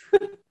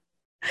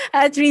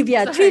 Trivia.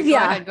 Sorry,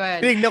 Trivia. Go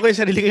ahead. Tignan ko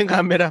yung sarili ko yung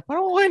camera.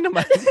 Parang okay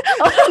naman.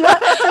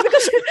 Sabi ko,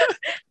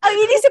 ang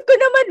inisip ko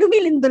naman,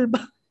 lumilindol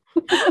ba?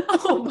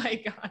 Oh my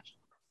gosh.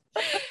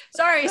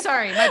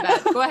 Sorry. My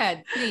bad. Go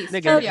ahead, please.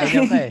 Ganyan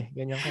ka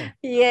eh.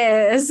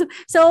 Yes.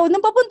 So,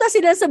 nung papunta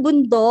sila sa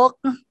bundok,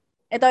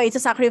 ito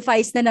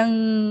sacrifice na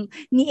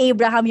ni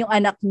Abraham yung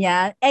anak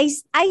niya.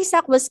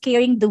 Isaac was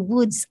carrying the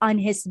woods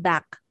on his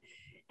back.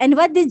 And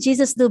what did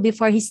Jesus do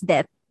before his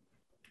death?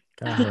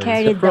 He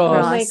carried the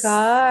cross. Oh my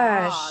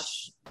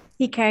gosh.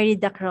 He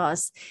carried the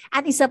cross.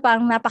 At isa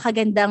pang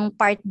napakagandang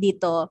part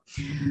dito.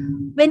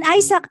 When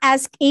Isaac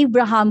asked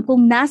Abraham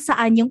kung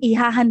nasaan yung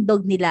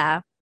ihahandog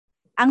nila,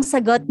 ang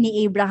sagot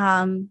ni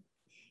Abraham,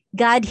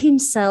 God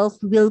Himself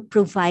will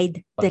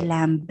provide the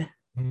lamb.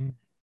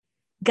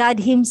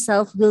 God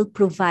Himself will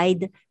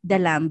provide the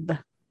lamb.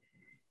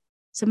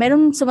 So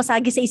merong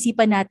sumasagi sa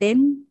isipan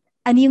natin,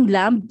 ano yung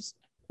lamb?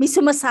 May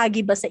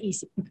sumasagi ba sa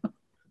isip mo?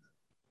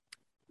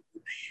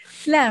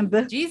 Lamb.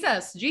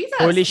 Jesus.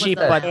 Holy Sheep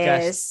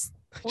Podcast.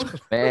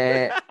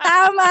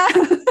 Tama.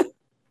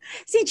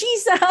 Si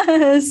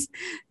Jesus.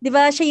 Di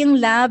ba siya yung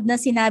lamb na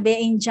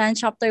sinabi in John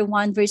chapter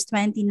 1 verse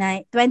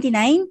 29,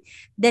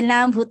 the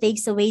lamb who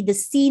takes away the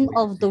sin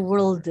of the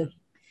world.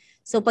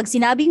 So pag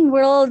sinabing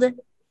world,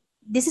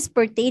 this is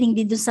pertaining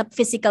dito sa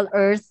physical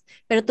earth,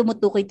 pero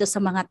tumutukoy ito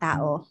sa mga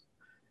tao.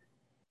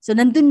 So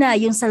nandun na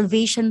yung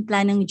salvation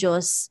plan ng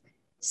Diyos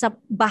sa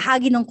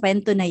bahagi ng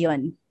kwento na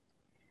yon.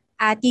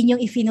 At yun yung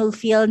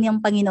ifinulfill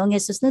niyang Panginoong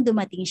Jesus nung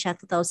dumating siya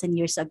 2,000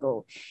 years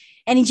ago.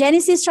 And in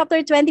Genesis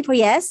chapter 24,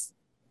 yes?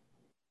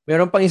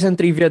 Meron pang isang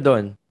trivia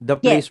doon. The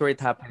place where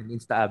it happened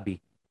in the Abbey.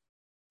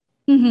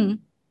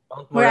 Mm-hmm.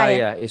 Mount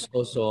Moriah is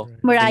also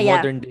in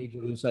modern-day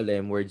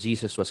Jerusalem where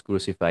Jesus was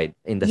crucified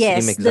in the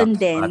same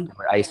exact spot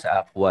where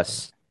Isaac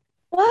was.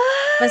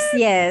 What?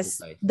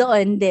 Yes,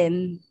 doon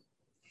din.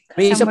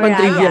 May isa pang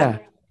trivia.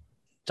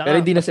 Pero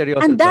hindi na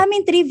seryoso. Ang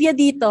daming trivia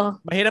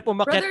dito. Mahirap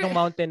umakyat ng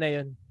mountain na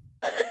yun.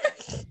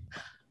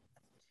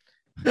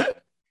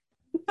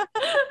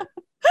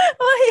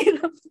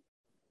 Mahirap.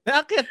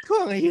 Naakyat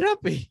ko, ang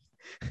hirap eh.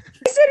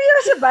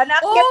 Seryoso ba?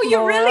 Naakyat mo? You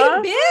really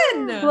been!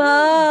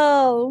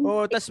 Wow!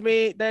 Oh, tas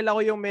dahil ako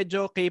yung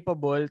medyo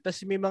capable,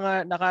 tas may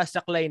mga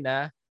nakasaklay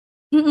na,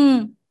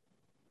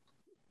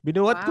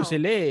 binuhat ko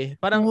sila eh.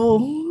 Parang,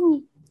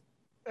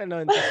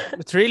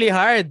 it's really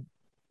hard.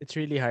 It's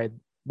really hard,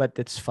 but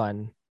it's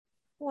fun.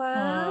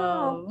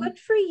 Wow. Good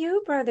for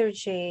you, Brother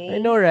Jay. I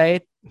know,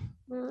 right?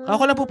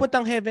 Ako lang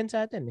pupuntang heaven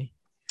sa atin eh.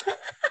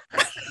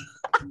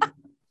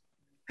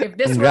 If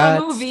this were a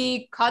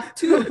movie, cut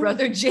to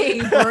Brother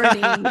Jay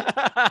burning.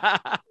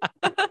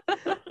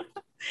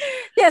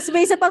 Yes,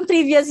 may isa pang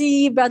trivia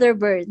si Brother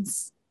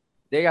Bernz.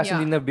 Kasi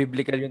hindi na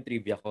biblical yung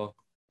trivia ko.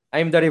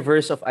 I'm the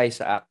reverse of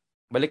Isaac.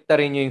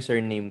 Baliktarin niyo yung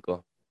surname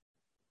ko.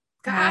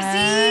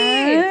 Kasi!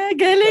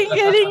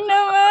 Galing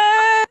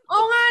naman!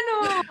 Oo nga, no!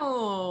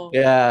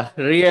 Yeah,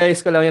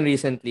 realize ko lang yun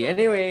recently.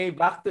 Anyway,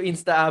 back to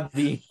Insta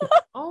Abby.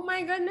 Oh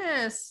my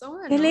goodness. Oo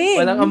nga, no? Galing.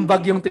 Walang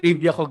ambag yung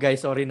trivia ko, guys.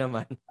 Sorry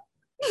naman.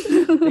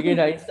 Sige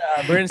na, Insta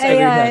Abby. Bernz,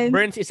 Ayan.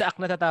 Bernz, Isaac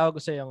na tatawag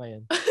ko sa'yo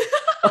ngayon.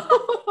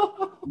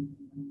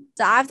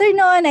 So after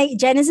noon, ay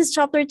Genesis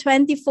chapter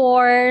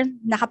 24,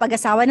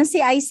 nakapag-asawa na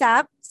si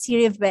Isaac, si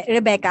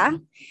Rebecca.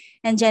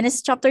 And Genesis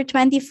chapter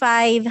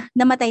 25,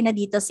 namatay na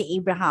dito si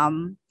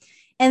Abraham.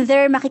 And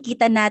there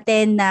makikita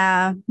natin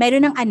na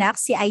meron ng anak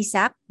si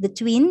Isaac, the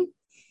twin,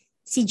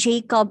 si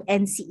Jacob,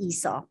 and si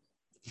Esau.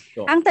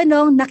 So, Ang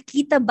tanong,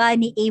 nakita ba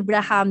ni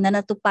Abraham na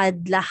natupad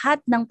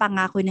lahat ng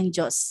pangako ng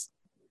Diyos?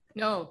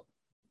 No.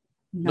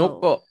 no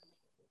po.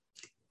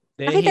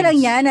 Nakita lang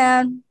niya na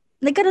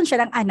nagkaroon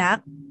siya ng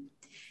anak.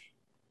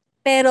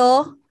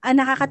 Pero ang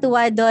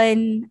nakakatuwa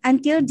doon,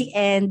 until the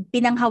end,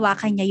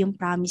 pinanghawakan niya yung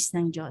promise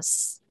ng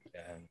Diyos.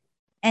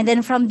 And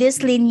then from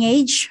this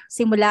lineage,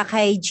 simula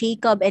kay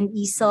Jacob and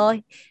Esau,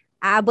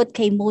 aabot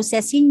kay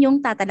Moses, yun yung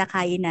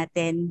tatalakayin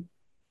natin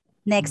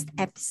next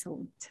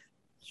episode.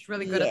 She's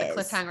really good at the Yes.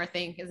 cliffhanger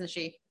thing, isn't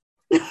she?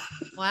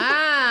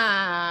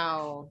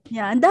 Wow.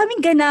 Yeah, ang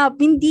daming ganap.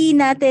 Hindi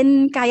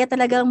natin kaya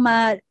talagang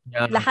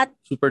lahat.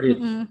 Super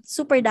rich.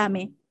 Super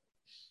dami.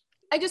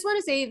 I just want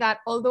to say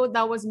that although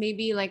that was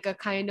maybe like a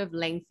kind of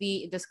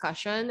lengthy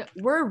discussion,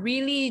 we're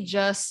really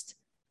just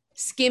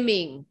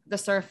skimming the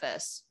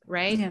surface,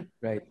 right? Yeah.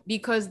 Right.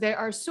 Because there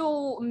are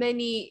so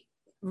many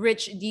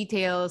rich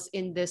details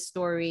in this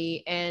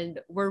story,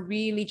 and we're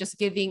really just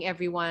giving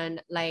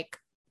everyone like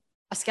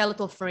a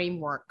skeletal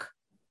framework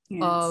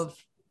Yes. of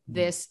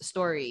this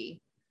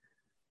story.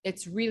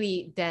 It's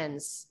really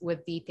dense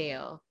with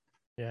detail.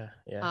 Yeah.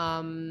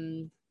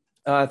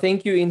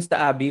 Thank you, Insta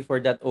Abby, for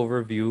that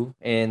overview.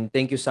 And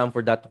thank you, Sam,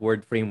 for that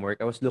word framework.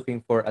 I was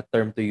looking for a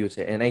term to use.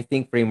 And I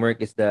think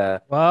framework is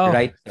the Wow.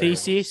 right term.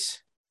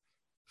 Thesis.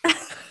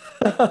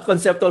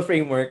 Conceptual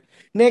framework.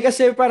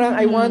 Kasi parang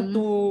I want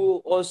to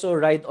also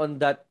ride on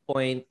that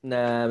point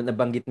na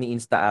nabanggit ni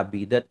Insta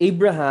Abby that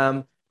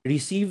Abraham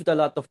received a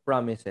lot of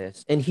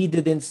promises and he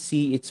didn't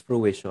see its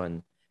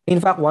fruition. In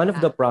fact, one of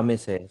the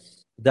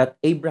promises that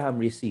Abraham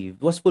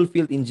received was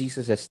fulfilled in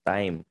Jesus'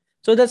 time.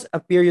 So that's a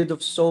period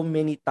of so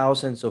many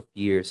thousands of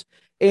years.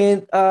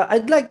 And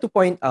I'd like to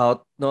point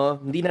out, no,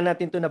 hindi na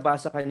natin to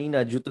nabasa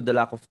kanina due to the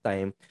lack of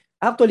time.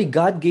 Actually,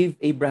 God gave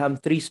Abraham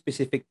 3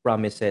 specific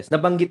promises.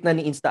 Nabanggit na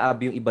ni Insta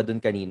Abby yung iba dun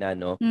kanina,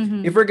 no?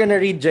 If we're gonna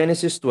read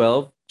Genesis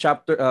 12,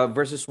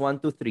 verses 1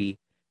 to 3,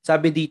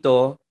 sabi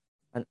dito,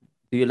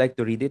 do you like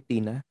to read it,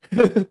 Tina?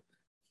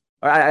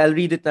 Or I'll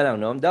read it na lang,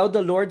 no? Thou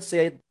the Lord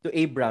said to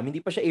Abraham, hindi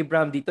pa siya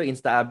Abraham dito,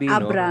 Insta Abby,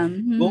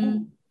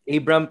 no?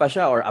 Abram pa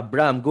siya, or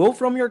Abram, go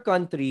from your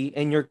country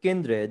and your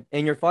kindred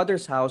and your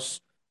father's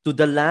house to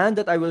the land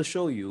that I will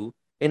show you,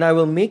 and I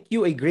will make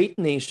you a great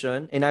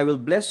nation, and I will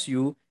bless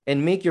you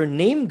and make your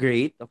name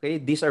great. Okay,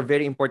 these are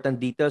very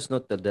important details.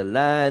 Note to the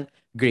land,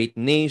 great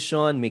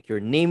nation, make your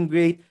name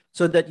great,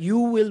 so that you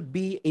will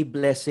be a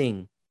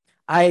blessing.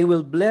 I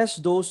will bless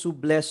those who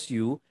bless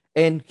you,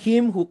 and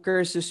him who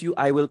curses you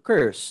I will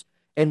curse.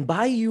 And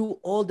by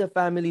you all the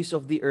families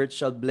of the earth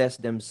shall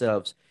bless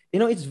themselves. You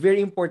know, it's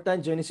very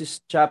important,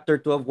 Genesis chapter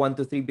 12, 1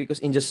 to 3,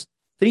 because in just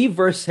 3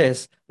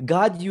 verses,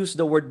 God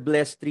used the word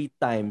bless 3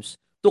 times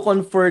to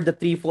confer the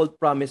threefold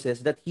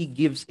promises that He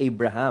gives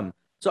Abraham.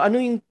 So ano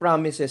yung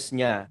promises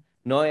niya?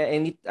 No?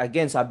 And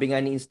again, sabi nga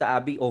ni Insta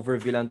Abby,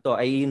 overview lang to.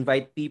 I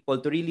invite people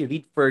to really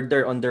read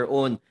further on their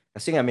own.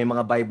 Kasi nga, may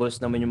mga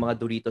Bibles naman yung mga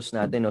Doritos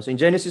natin. No? So in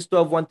Genesis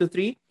 12, 1 to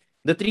 3,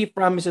 the 3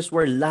 promises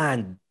were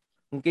land.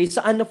 Okay,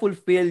 saan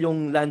na-fulfill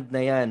yung land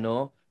na yan,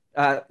 no?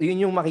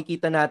 Yun yung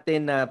makikita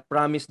natin na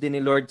promise din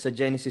ni Lord sa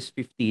Genesis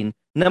 15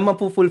 na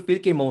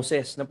mapufulfill kay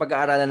Moses na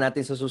pag-aaralan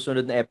natin sa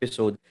susunod na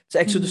episode sa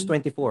Exodus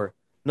 24.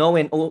 No,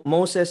 when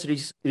Moses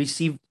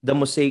received the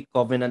Mosaic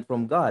covenant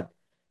from God.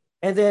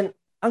 And then,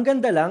 ang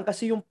ganda lang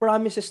kasi yung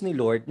promises ni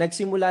Lord,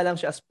 nagsimula lang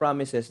siya as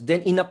promises, then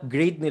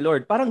in-upgrade ni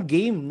Lord. Parang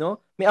game, no?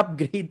 May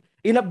upgrade.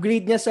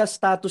 In-upgrade niya sa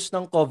status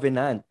ng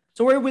covenant.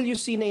 So where will you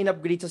see na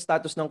in-upgrade sa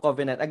status ng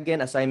covenant? Again,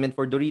 assignment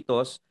for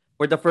Doritos.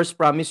 For the first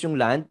promise, yung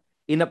land,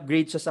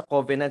 in-upgrade siya sa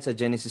covenant sa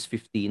Genesis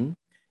 15.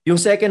 Yung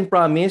second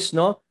promise,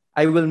 no?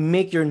 I will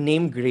make your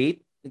name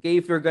great. Okay,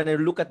 if you're gonna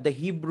look at the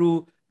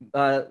Hebrew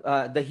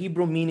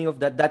meaning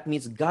of that, that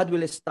means God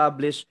will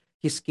establish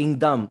His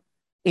kingdom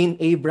in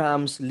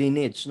Abraham's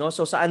lineage, no?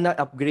 So saan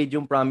na-upgrade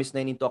yung promise na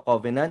yun into a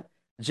covenant?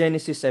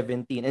 Genesis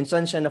 17. And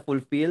saan siya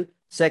na-fulfill?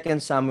 2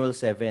 Samuel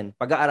 7.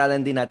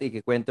 Pag-aaralan din natin,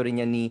 ikikwento rin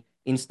niya ni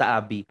Insta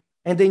Abby.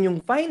 And then yung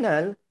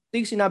final, ito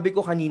yung sinabi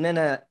ko kanina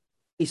na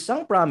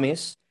isang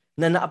promise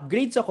na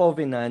na-upgrade sa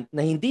covenant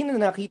na hindi na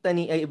nakita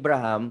ni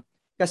Abraham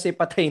kasi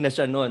patay na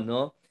siya noon,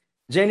 no?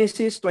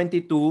 Genesis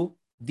 22,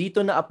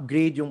 dito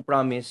na-upgrade yung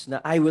promise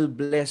na I will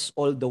bless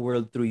all the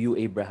world through you,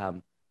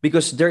 Abraham.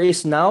 Because there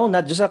is now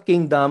not just a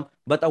kingdom,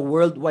 but a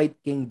worldwide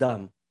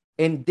kingdom.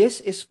 And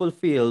this is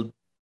fulfilled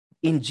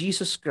in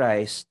Jesus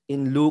Christ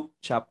in Luke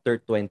chapter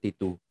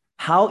 22.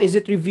 How is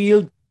it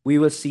revealed? We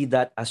will see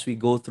that as we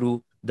go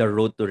through the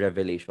road to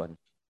revelation.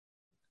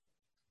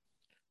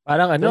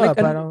 Parang So, like,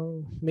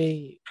 parang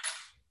may...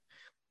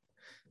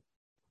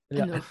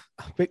 Ano?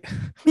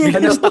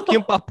 Bigla stuck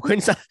yung popcorn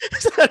sa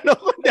ano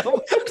ko.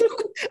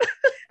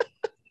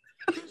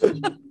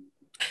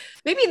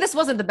 Maybe this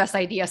wasn't the best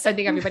idea,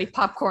 sending everybody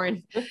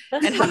popcorn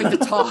and having to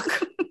talk.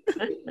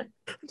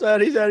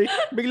 Sorry.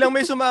 Biglang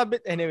may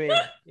sumabit. Anyway,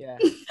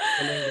 yeah.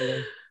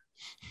 Galing.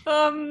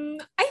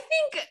 I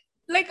think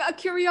like a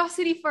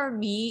curiosity for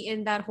me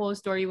in that whole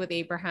story with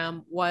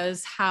Abraham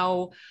was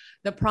how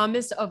the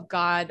promise of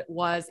God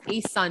was a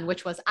son,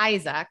 which was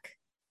Isaac,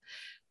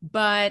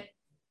 but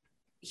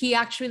he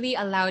actually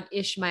allowed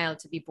Ishmael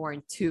to be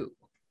born too.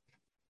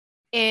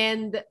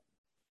 And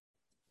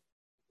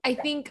I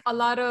think a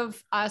lot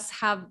of us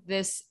have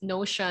this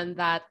notion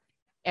that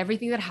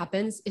everything that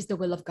happens is the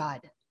will of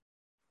God.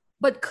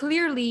 But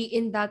clearly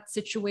in that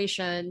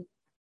situation,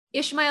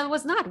 Ishmael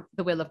was not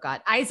the will of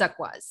God. Isaac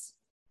was.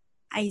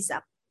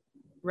 Isaac.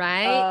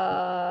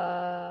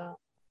 Right?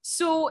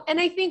 So, and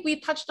I think we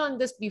touched on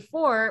this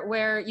before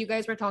where you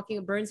guys were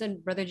talking, Bernz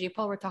and Brother J.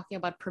 Paul were talking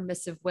about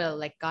permissive will.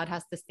 Like God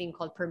has this thing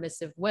called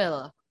permissive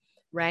will,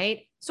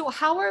 right? So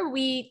how are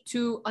we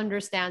to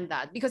understand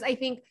that? Because I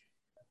think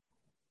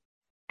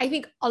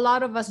a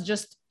lot of us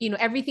just,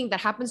 everything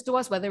that happens to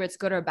us, whether it's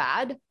good or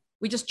bad,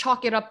 we just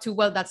chalk it up to,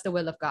 well, that's the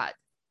will of God.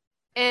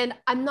 And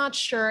I'm not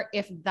sure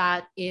if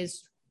that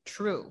is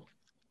true.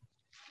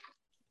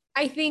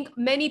 I think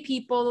many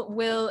people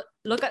will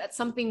look at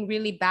something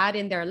really bad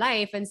in their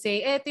life and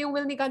say, ito yung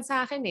will ni God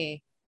sa akin eh.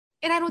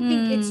 And I don't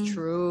think it's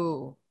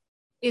true,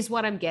 is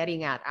what I'm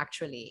getting at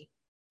actually.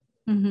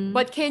 Mm-hmm.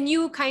 But can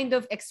you kind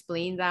of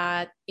explain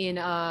that in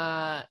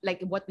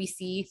like what we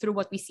see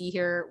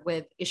here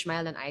with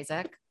Ishmael and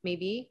Isaac,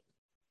 maybe?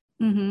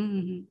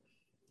 Mm-hmm.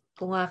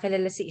 Kung nga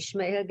kilala si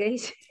Ishmael,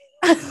 guys.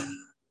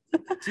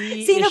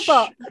 Sino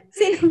po?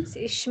 Si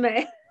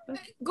Ishmael.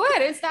 Go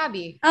ahead, it's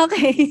Abby.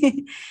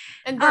 Okay.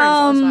 And Bernz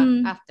also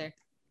after.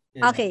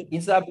 Okay.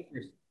 It's Abby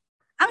first.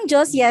 Ang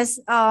Diyos, yes,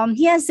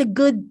 He has a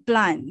good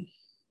plan.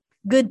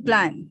 Good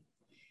plan.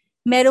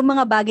 Merong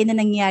mga bagay na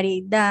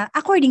nangyari na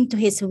according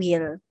to His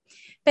will.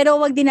 Pero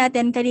wag din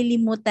natin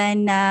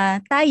kalilimutan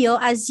na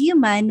tayo as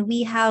human,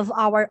 we have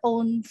our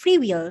own free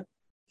will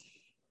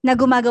na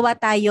gumagawa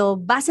tayo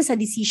base sa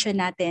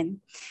decision natin.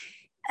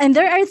 And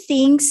there are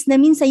things na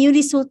minsan yung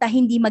resulta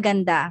hindi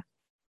maganda.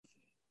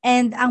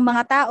 And ang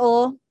mga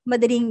tao,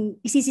 madaling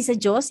isisi sa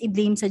Diyos,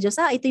 i-blame sa Diyos,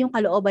 ito yung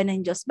kalooban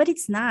ng Diyos. But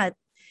it's not.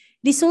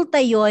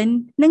 Resulta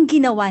yon ng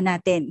ginawa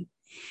natin.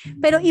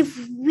 Pero if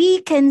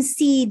we can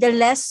see the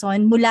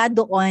lesson mula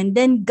doon,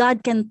 then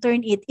God can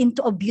turn it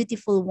into a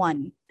beautiful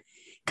one.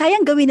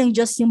 Kayang gawin ng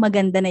Diyos yung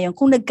maganda na yun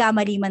kung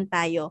nagkamali man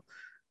tayo.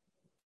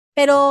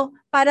 Pero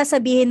para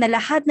sabihin na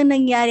lahat na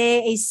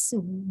nangyari is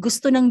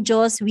gusto ng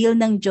Diyos, will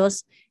ng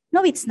Diyos,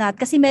 no, it's not.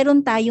 Kasi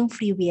meron tayong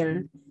free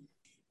will.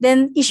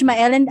 Then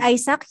Ishmael and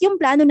Isaac, yung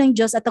plano ng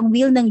Diyos at ang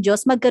will ng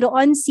Diyos,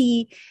 magkaroon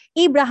si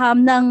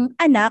Abraham ng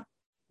anak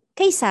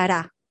kay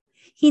Sarah.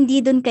 Hindi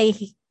dun kay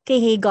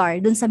Hagar,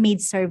 dun sa maid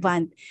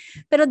servant.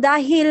 Pero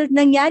dahil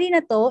nangyari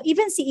na to,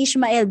 even si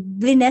Ishmael,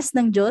 blines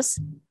ng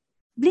Diyos,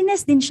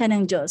 blines din siya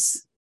ng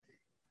Diyos.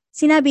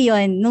 Sinabi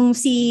yon nung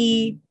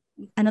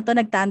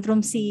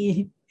nagtantrum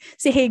si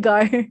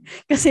Hagar.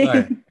 Kasi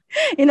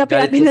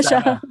inapi-api na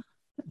siya.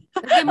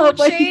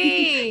 Emote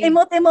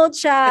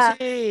siya.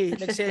 Kasi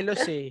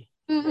nagselos eh.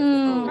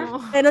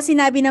 Pero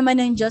sinabi naman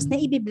ng Diyos na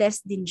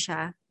i-bless din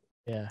siya.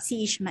 Yeah.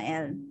 Si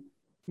Ishmael.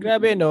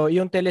 Grabe no,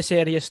 yung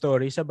teleserye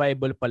story sa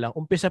Bible pa lang.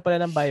 Umpisa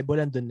pala ng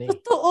Bible andun na eh.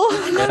 Totoo.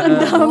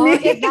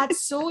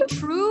 That's so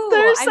true.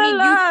 There's a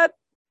lot.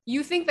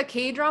 You think the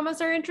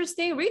K-dramas are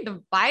interesting? Read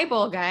the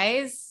Bible,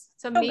 guys.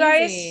 It's amazing. So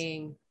guys,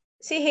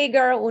 si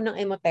Hagar ang unang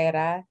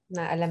emotera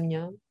na alam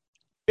nyo.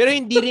 Pero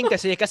hindi rin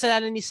kasi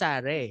kasalanan ni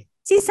Sarah eh.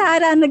 Si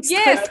Sarah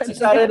nag-start. Si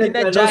Sarah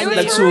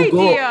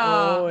nagsugo.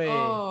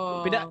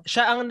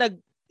 Siya ang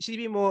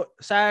sabi mo,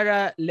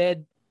 Sarah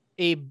led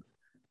Abe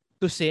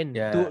to sin,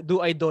 to do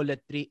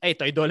idolatry.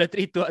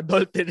 To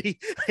adultery.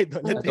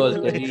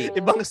 Idolatry.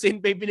 Ibang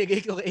sin pa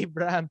binigay ko kay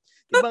Abraham.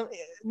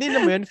 Hindi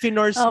naman yun,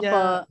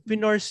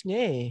 finorce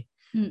niya eh.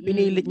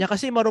 Pinilit niya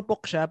kasi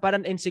marupok siya,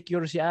 parang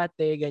insecure si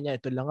ate, ganyan.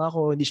 Ito lang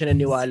ako, hindi siya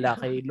naniwala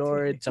kay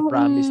Lord sa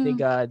promise ni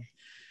God.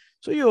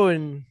 So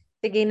yun.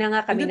 Sige na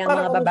nga kami ng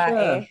mga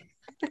babae.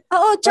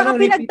 Oo,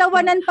 tsaka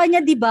pinagtawanan pa niya,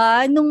 di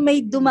ba? Nung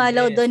may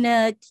dumalaw doon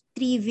na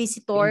 3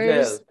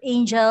 visitors,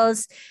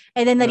 angels,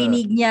 and then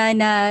narinig niya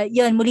na,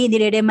 yun, muli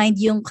nire-remind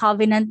yung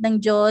covenant ng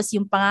Diyos,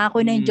 yung pangako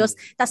ng Diyos,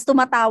 tapos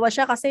tumatawa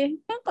siya kasi,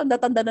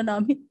 tanda-tanda na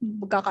namin,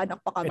 magkakaanak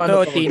pa kami.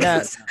 Ito,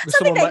 Tina,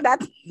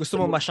 gusto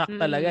mo ma-shock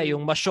talaga,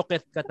 yung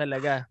ma-shockit ka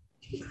talaga.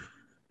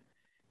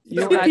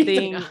 Yung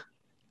ating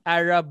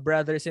Arab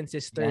brothers and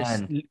sisters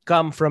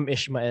come from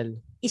Ishmael.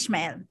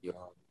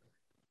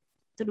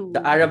 True.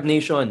 The Arab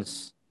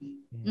nations,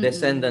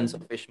 descendants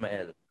of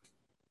Ishmael.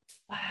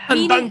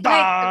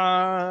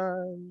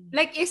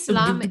 Like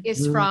Islam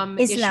is from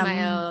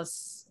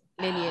Ishmael's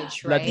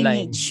lineage, right?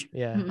 Lineage.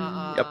 Yeah.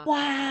 Uh-uh.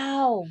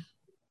 Wow.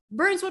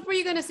 Bernz, what were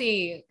you gonna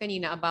say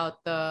kanina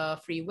about the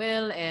free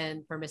will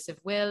and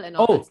permissive will and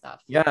all that stuff?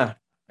 Yeah.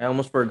 I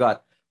almost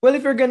forgot. Well,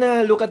 if you're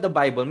gonna look at the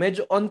Bible,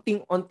 medyo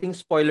onting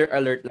spoiler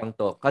alert lang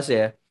to.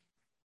 Kasi,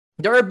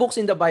 there are books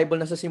in the Bible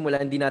na sa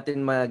simula hindi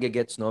natin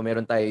magigets, no?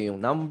 Meron tayo yung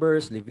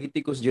Numbers,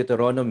 Leviticus,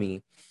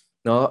 Deuteronomy.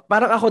 No?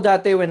 Parang ako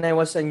dati when I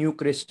was a new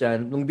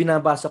Christian, nung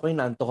binabasa ko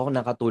yun, naantok ako,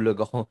 nakatulog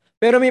ako.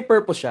 Pero may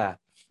purpose siya.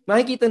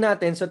 Makikita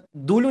natin sa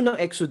dulo ng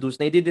Exodus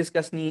na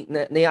i-discuss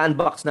na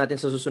i-unbox natin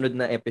sa susunod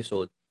na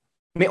episode.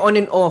 May on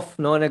and off,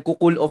 no?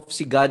 Nagko-cool off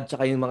si God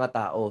tsaka yung mga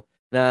tao.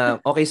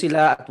 Na okay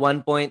sila at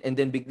one point and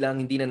then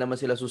biglang hindi na naman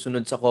sila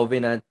susunod sa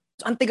covenant.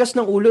 So, ang tigas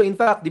ng ulo. In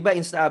fact, di ba,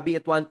 in Sabi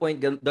at one point,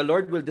 the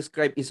Lord will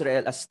describe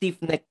Israel as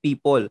stiff-necked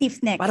people.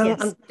 Stiff-neck, Parang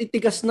yes. ang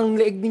titigas ng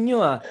leeg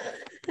ninyo, ah.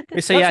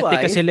 Isayate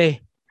ka sila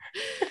eh.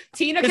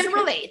 Tina can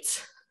relate.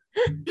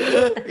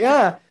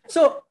 Yeah.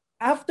 So,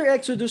 after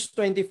Exodus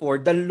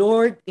 24, the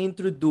Lord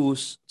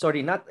introduced,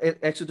 sorry, not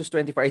Exodus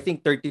 24, I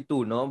think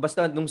 32, no?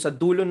 Basta nung sa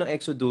dulo ng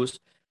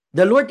Exodus,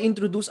 the Lord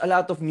introduced a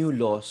lot of new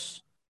laws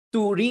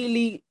to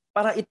really,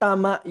 para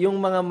itama yung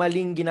mga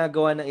maling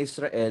ginagawa ng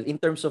Israel in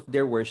terms of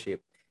their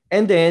worship.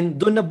 And then,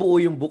 doon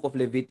nabuo yung Book of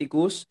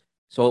Leviticus,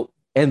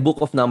 and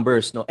Book of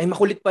Numbers, no? Ay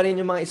makulit pa rin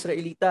yung mga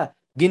Israelita.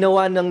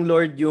 Ginawa ng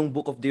Lord yung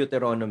Book of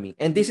Deuteronomy.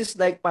 And this is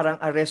like parang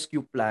a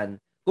rescue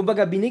plan.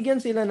 Kumbaga, binigyan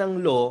sila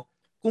ng law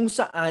kung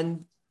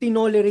saan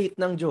tinolerate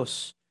ng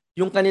Diyos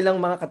yung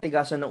kanilang mga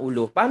katigasan ng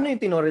ulo. Paano yung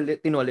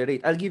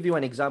tinolerate? I'll give you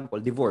an example.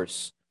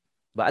 Divorce.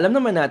 Alam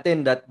naman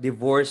natin that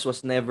divorce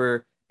was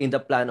never in the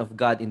plan of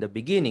God in the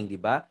beginning, di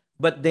ba?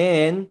 But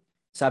then,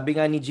 sabi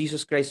nga ni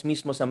Jesus Christ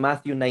mismo sa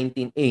Matthew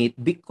 19:8,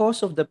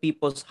 because of the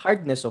people's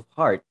hardness of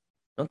heart,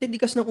 ang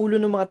titigas ng ulo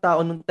ng mga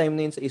tao nung time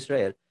na yun sa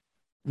Israel,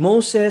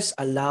 Moses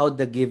allowed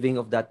the giving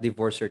of that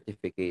divorce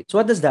certificate. So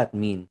what does that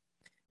mean?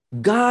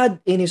 God,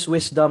 in His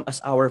wisdom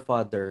as our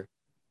Father,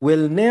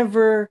 will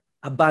never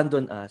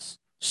abandon us,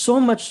 so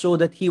much so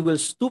that He will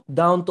stoop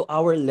down to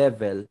our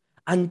level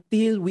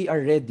until we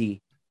are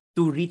ready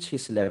to reach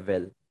His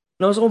level.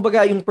 No, so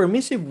kumbaga, yung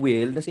permissive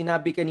will na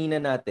sinabi kanina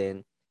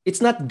natin,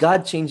 it's not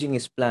God changing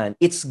His plan.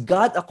 It's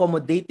God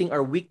accommodating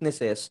our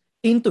weaknesses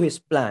into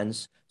His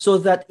plans so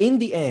that in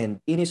the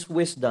end, in His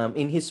wisdom,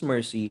 in His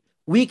mercy,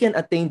 we can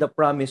attain the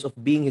promise of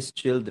being His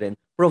children,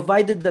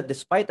 provided that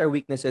despite our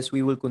weaknesses, we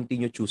will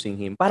continue choosing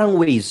Him. Parang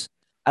ways.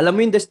 Alam mo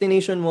yung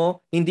destination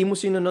mo, hindi mo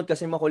sinunod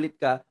kasi makulit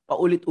ka,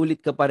 paulit-ulit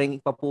ka pa rin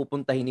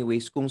papupuntahin ni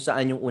ways kung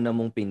saan yung una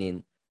mong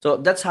pinin. So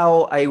that's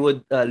how I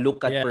would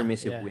look at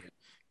permissive will.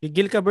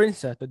 Gigil ka,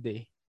 Bernz,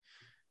 today.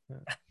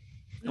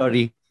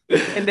 Sorry.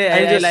 Hindi,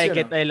 I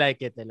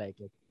like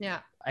it.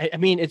 Yeah. I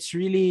mean, it's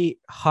really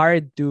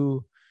hard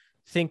to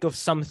think of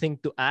something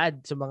to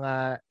add sa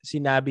mga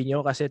sinabi nyo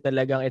kasi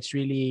talagang it's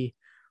really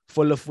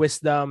full of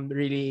wisdom,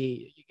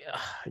 really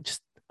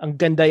just ang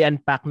ganda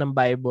i-unpack ng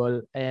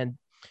Bible and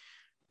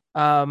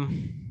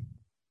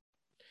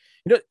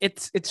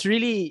it's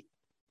really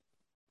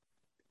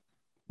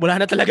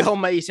wala na talaga akong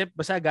maisip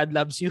basta God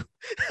loves you.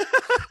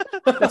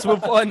 Let's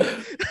move on.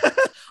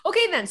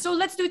 Okay then, so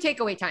let's do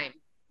takeaway time.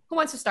 Who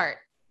wants to start?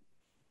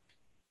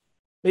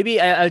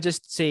 Maybe I'll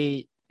just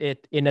say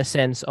it in a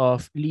sense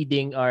of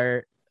leading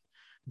our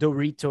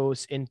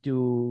Doritos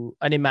into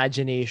an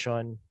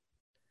imagination.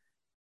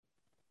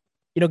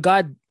 You know,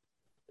 God,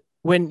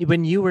 when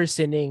you were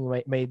sinning,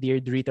 my dear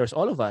Doritos,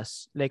 all of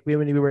us, like when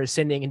we were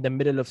sinning in the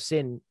middle of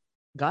sin,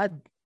 God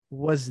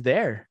was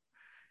there.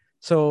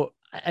 So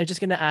I'm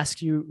just gonna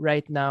ask you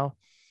right now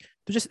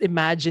to just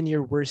imagine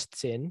your worst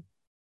sin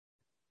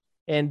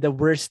and the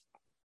worst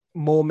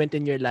moment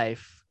in your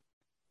life.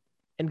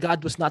 And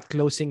God was not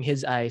closing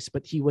His eyes,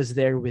 but He was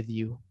there with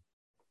you.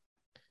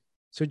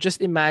 So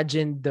just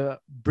imagine the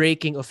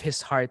breaking of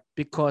His heart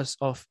because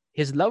of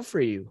His love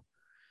for you.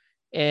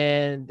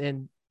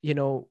 And you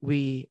know,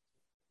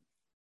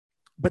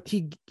 but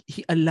he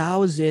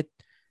allows it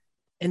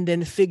and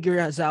then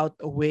figures out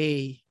a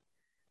way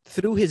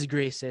through His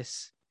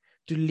graces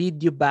to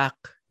lead you back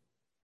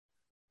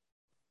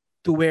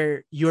to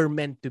where you're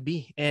meant to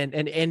be. And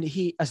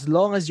He, as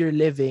long as you're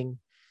living,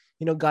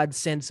 you know, God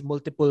sends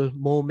multiple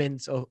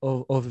moments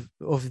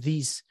of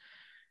these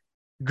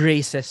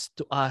graces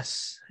to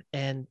us.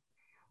 And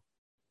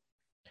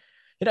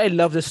you know, I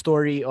love the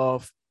story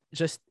of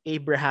just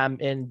Abraham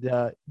and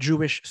the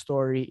Jewish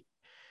story,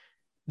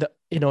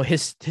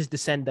 his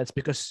descendants,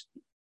 because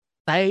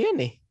tayo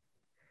yun eh.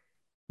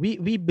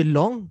 We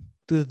belong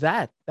to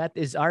that. That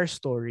is our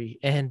story.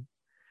 And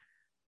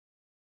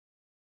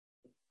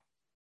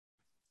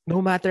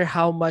no matter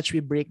how much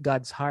we break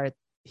God's heart,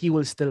 He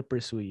will still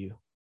pursue you.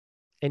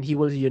 And He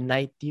will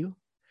unite you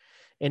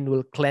and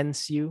will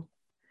cleanse you.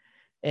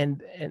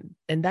 And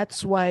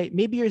that's why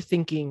maybe you're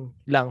thinking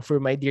lang, for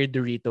my dear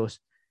Doritos,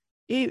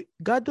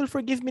 God will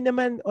forgive me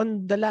naman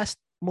on the last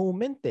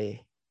moment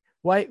eh.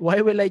 Why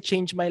will I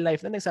change my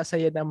life? Na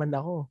nagsasaya naman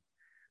ako.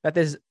 That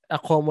is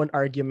a common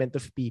argument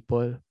of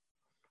people.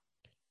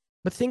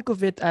 But think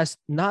of it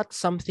as not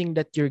something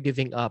that you're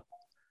giving up.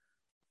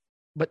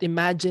 But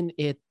imagine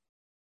it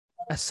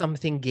as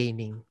something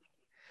gaining.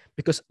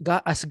 Because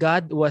God, as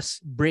God's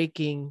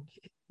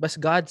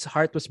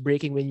heart was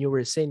breaking when you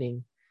were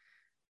sinning,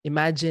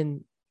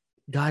 imagine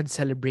God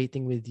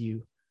celebrating with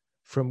you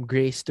from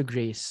grace to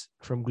grace,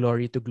 from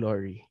glory to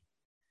glory.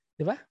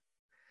 Diba?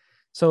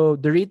 So,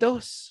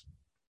 Doritos,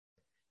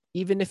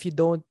 even if you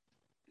don't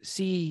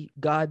see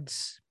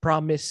God's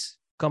promise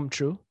come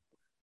true,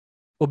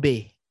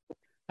 obey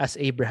as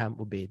Abraham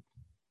obeyed.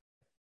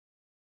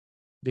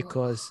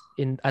 Because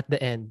at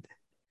the end,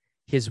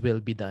 His will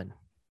be done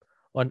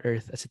on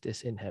earth as it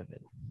is in heaven.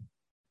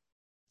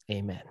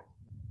 Amen.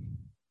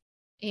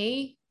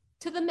 A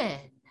to the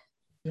men.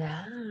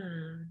 Yeah.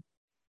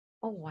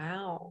 Oh,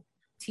 wow.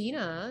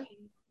 Tina,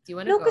 do you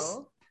want to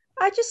go?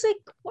 I just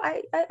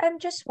I'm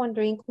just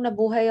wondering kung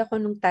nabuhay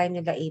ako nung time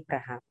nila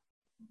Abraham.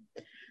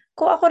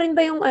 Kung ako rin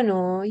ba yung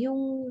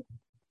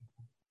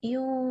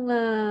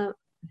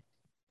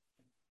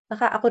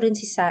baka ako rin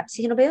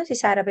sino ba yun? Si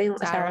Sarah ba yung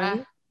asawa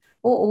niya?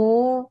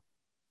 Oo.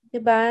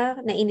 Diba?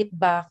 Nainip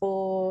ba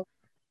ako?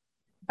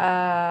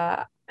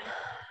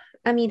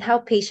 I mean, how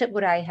patient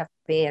would I have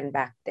been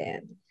back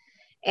then?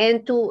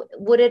 And kung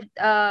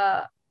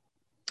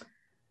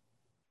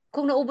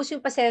naubos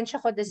yung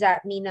pasensya ko, does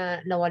that mean na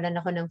nawalan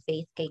ako ng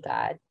faith kay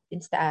God?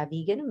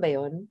 Insta-Abby, ganun ba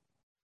yun?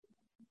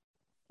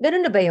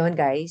 Ganun na ba yun,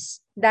 guys?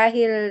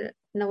 Dahil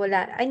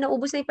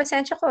naubos na yung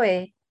pasensya ko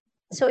eh.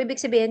 So,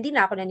 ibig sabihin, hindi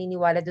na ako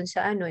naniniwala dun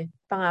sa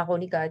pangako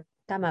ni God.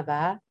 Tama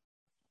ba?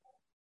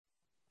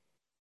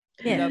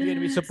 We love you and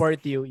we support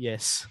you.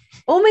 Yes.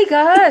 Oh my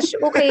gosh.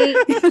 Okay.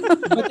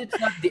 But it's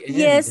not the end.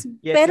 Yes,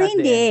 pero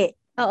hindi.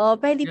 Oo,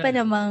 pwede pa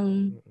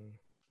namang...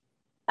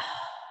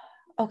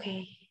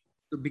 Okay.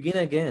 To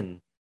begin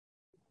again.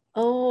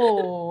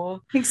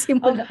 Oh.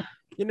 Nagsimula.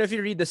 You know, if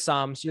you read the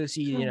Psalms, you'll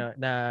see,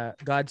 na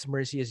God's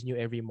mercy is new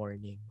every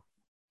morning.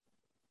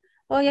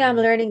 Oh yeah, I'm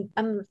learning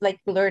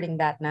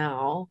that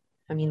now.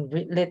 I mean,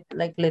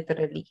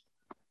 literally.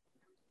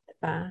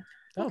 Diba?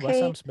 Oh, Okay. ba?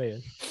 Psalms ba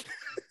yun?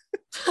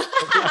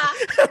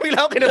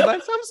 Bigla ko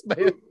kinabahan. Psalms ba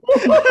yun?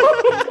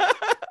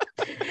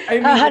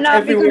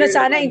 Hanapin ko na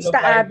sana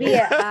Insta-Abby.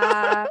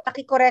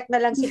 Paki-correct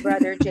na lang si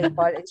Brother J.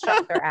 Paul,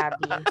 Instructor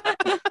Abby.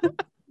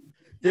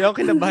 Hindi ako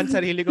kinabahan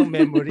sarili kong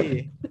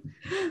memory.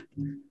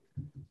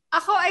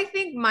 Ako, I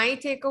think my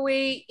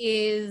takeaway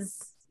is,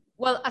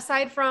 well,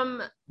 aside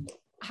from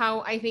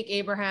how I think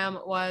Abraham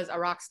was a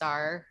rock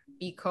star,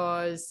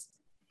 because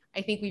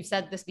I think we've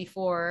said this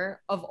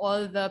before, of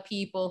all the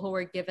people who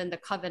were given the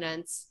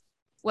covenants,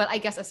 well, I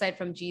guess aside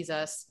from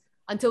Jesus,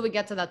 until we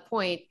get to that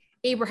point,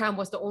 Abraham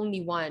was the only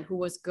one who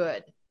was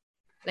good.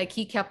 Like,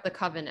 he kept the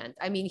covenant.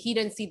 I mean, he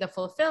didn't see the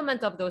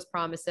fulfillment of those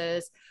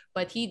promises,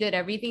 but he did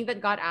everything that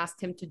God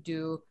asked him to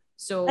do.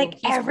 So like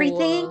he's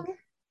everything? Cool.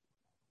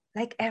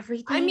 Like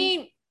everything? I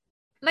mean,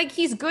 like,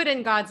 he's good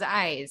in God's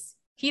eyes.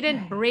 He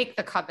didn't break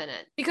the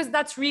covenant, because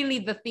that's really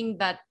the thing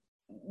that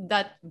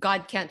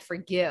God can't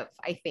forgive,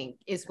 I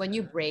think, is when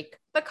you break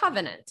the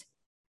covenant,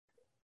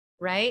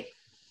 right?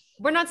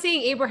 We're not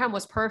saying Abraham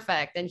was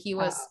perfect and he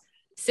was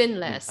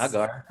sinless.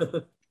 Hagar.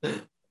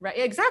 Right,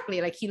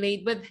 exactly. Like, he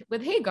laid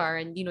with Hagar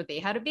and, they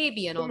had a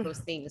baby and all those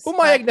things.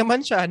 Pumayag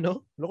naman siya,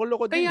 no?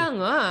 Loko-loko din. Kaya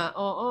nga,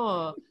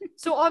 oo.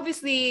 So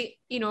obviously,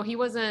 he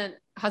wasn't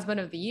husband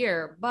of the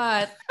year,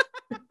 but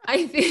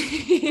I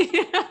think...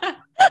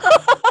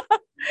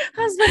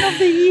 Husband of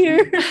the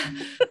year.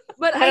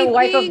 But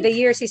wife of the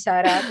year si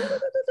Sarah.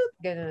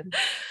 Ganun.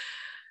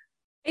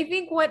 I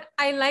think what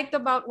I liked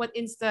about what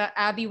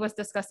Insta-Abby was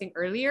discussing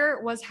earlier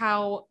was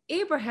how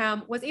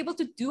Abraham was able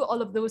to do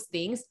all of those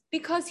things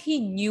because he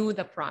knew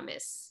the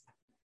promise.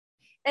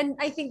 And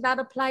I think that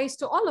applies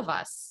to all of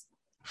us.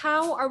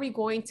 How are we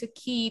going to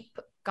keep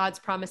God's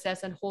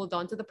promises and hold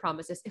on to the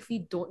promises if we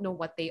don't know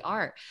what they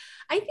are?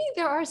 I think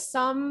there are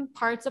some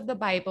parts of the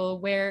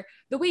Bible where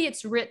the way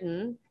it's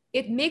written,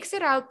 it makes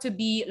it out to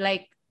be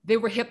like they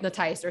were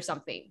hypnotized or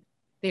something.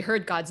 They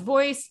heard God's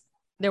voice.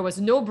 There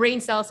was no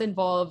brain cells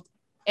involved.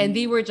 And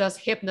they were just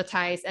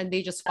hypnotized and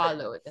they just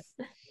followed.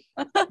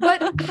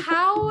 But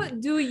how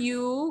do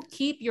you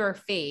keep your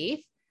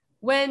faith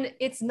when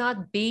it's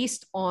not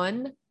based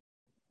on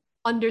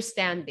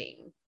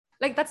understanding?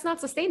 Like, that's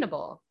not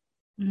sustainable.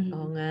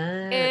 Oo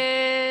nga.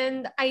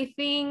 And I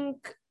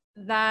think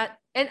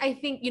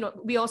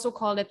we also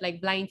call it like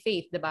blind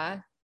faith,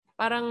 diba?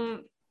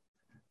 Parang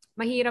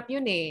mahirap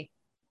yun eh.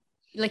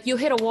 Like, you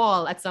hit a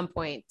wall at some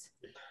point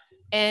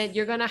and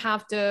you're gonna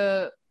have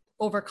to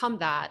overcome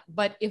that.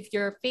 But if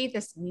your faith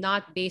is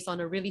not based on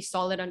a really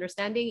solid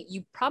understanding,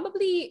 you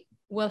probably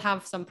will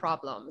have some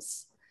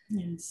problems.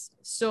 Yes.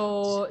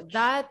 So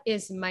that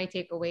is my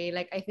takeaway.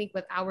 Like, I think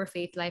with our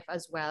faith life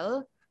as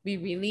well, we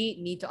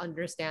really need to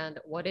understand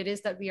what it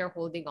is that we are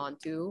holding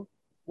on to.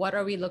 What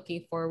are we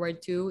looking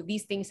forward to?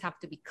 These things have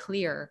to be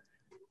clear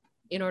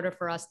in order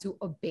for us to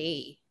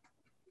obey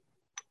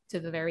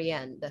to the very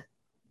end.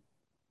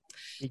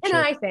 And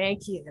I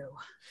thank you.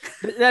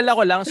 Lala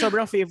ko lang,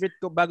 sobrang favorite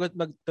ko, bago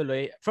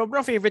magtuloy,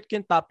 sobrang favorite ko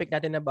yung topic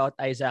natin about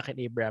Isaac and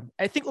Abraham.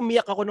 I think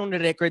umiyak ako nung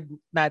ni-record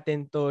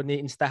natin to ni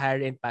Insta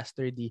Harry and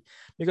Pastor D,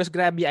 because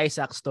grabe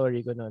Isaac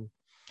story ko nun.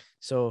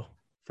 So,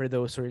 For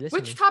those who are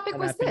listening. Which topic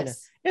was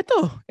this?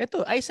 Ito,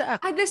 Isaac.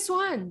 This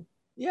one.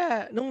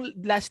 Yeah, nung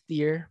last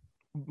year,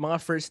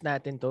 mga first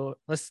natin to,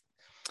 was,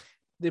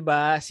 'di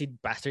ba, si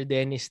Pastor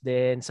Dennis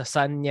din, sa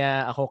son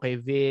niya, ako kay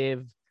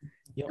Viv.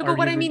 No, but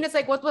what I mean is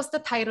like, what was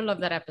the title of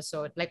that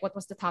episode? Like, what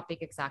was the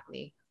topic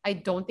exactly? I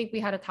don't think we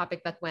had a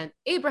topic that went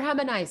Abraham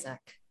and Isaac,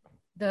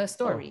 the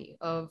story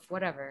of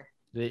whatever.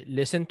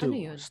 Listen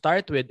to,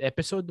 start with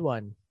episode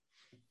 1.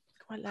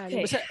 Wala.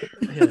 Okay. Basta,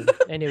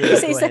 anyway, go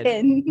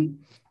ahead.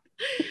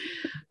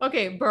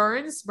 Okay,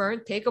 Bernz,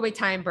 take away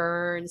time,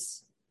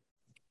 Bernz.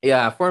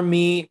 Yeah, for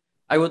me,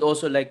 I would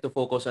also like to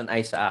focus on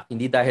Isaac.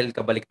 Hindi dahil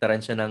kabaliktaran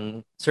siya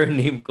ng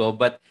surname ko,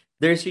 but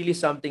there's really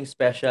something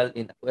special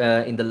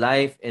in the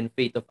life and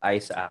faith of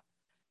Isaac.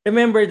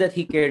 Remember that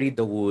he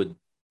carried the wood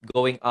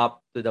going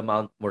up to the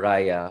Mount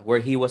Moriah where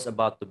he was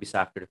about to be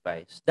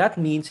sacrificed. That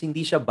means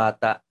hindi siya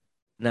bata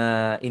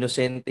na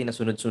inosente na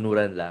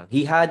sunod-sunuran lang.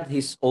 He had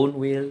his own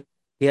will,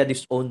 he had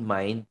his own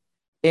mind.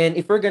 And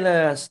if we're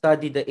gonna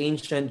study the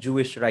ancient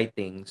Jewish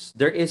writings,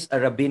 there is a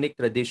rabbinic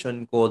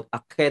tradition called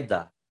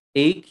Akedah,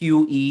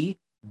 Aqedah.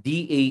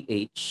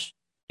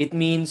 It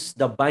means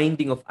the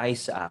binding of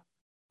Isaac.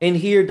 And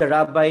here, the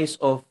rabbis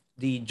of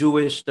the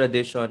Jewish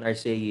tradition are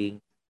saying,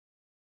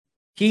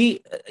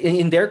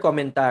 in their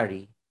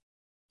commentary,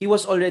 he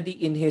was already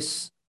in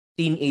his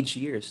teenage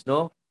years,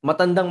 no?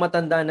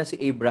 Matandang-matanda na si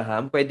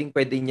Abraham, pwede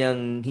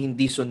niyang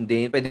hindi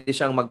sundin, pwede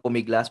siyang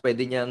magpumiglas,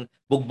 pwede niyang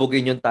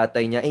bugbugin yung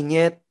tatay niya, and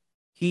yet,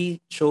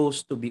 he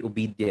chose to be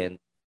obedient.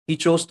 He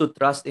chose to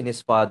trust in his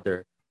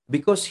father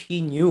because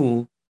he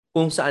knew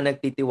kung saan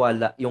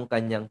nagtitiwala yung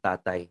kanyang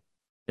tatay.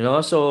 You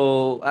know,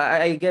 so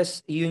I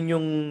guess yun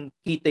yung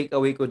key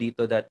takeaway ko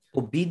dito, that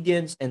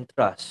obedience and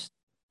trust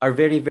are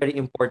very, very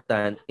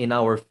important in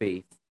our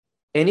faith.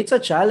 And it's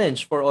a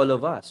challenge for all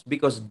of us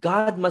because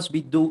God must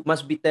be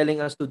telling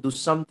us to do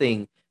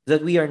something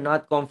that we are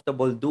not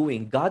comfortable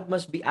doing. God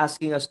must be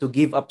asking us to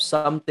give up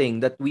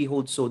something that we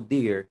hold so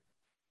dear.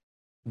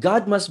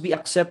 God must be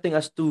calling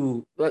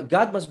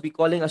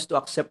us to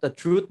accept a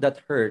truth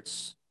that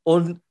hurts.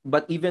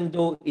 But even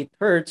though it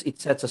hurts, it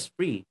sets us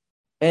free.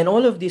 And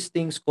all of these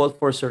things call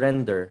for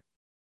surrender.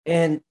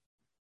 And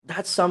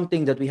that's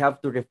something that we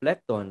have to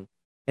reflect on.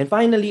 And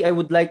finally, I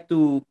would like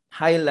to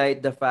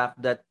highlight the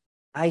fact that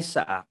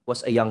Isaac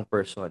was a young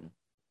person.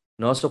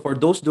 No? So for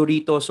those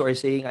Doritos who are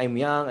saying, I'm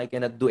young, I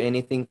cannot do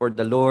anything for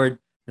the Lord,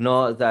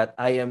 that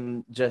I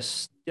am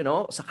just,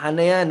 saka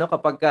na yan,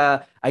 kapag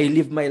I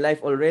live my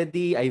life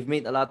already, I've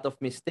made a lot of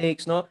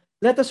mistakes,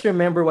 Let us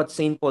remember what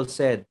St. Paul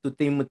said to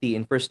Timothy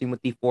in 1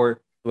 Timothy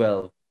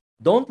 4:12.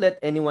 Don't let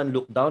anyone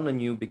look down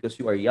on you because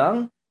you are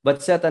young,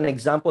 but set an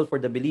example for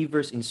the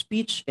believers in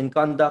speech, in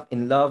conduct,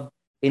 in love,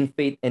 in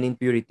faith, and in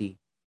purity.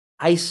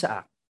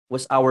 Isaac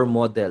was our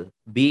model.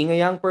 Being a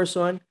young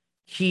person,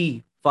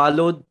 he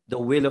followed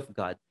the will of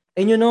God.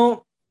 And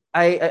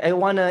I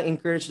want to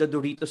encourage the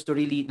Doritos to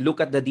really look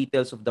at the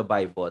details of the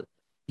Bible.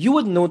 You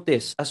would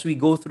notice as we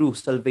go through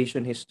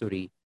salvation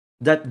history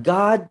that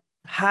God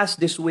has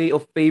this way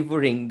of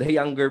favoring the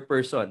younger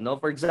person. No?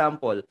 For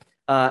example,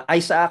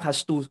 Isaac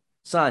has 2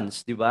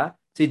 sons, di ba?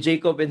 Si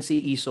Jacob and si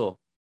Esau.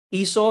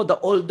 Esau, the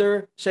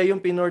older, siya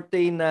yung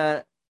pinorte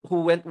na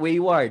who went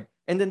wayward.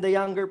 And then the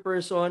younger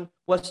person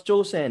was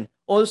chosen.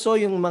 Also,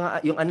 yung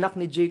anak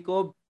ni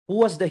Jacob, who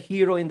was the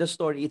hero in the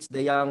story? It's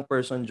the young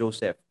person,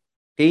 Joseph.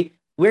 Okay?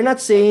 We're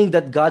not saying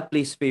that God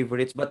plays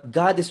favorites, but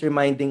God is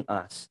reminding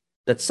us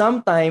that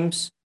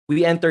sometimes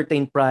we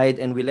entertain pride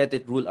and we let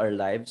it rule our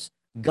lives.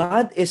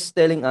 God is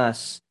telling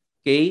us,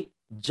 okay,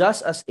 just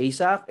as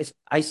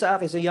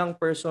Isaac is a young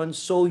person,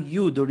 so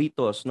you,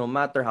 Doritos, no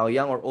matter how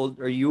young or old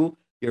are you,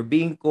 you're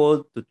being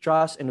called to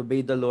trust and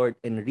obey the Lord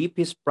and reap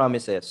His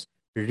promises,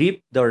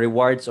 reap the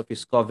rewards of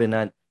His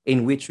covenant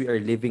in which we are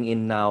living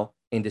in now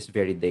in this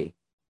very day.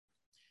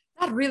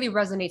 That really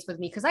resonates with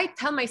me because I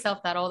tell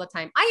myself that all the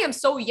time. I am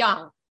so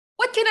young.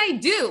 What can I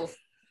do?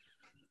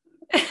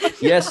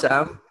 Yes,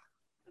 Sam.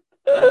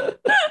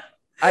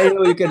 I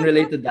know you can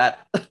relate to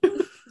that.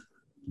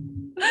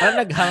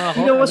 Naghang ako.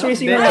 Sino was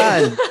raising your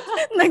hand?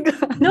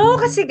 No,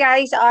 kasi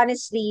guys,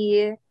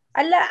 honestly,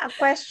 a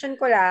question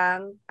ko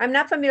lang. I'm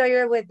not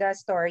familiar with the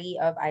story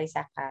of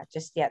Isaac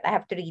just yet. I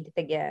have to read it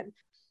again.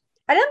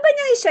 Alam ba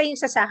niya siya yung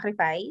sa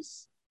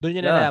sacrifice? Doon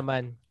niya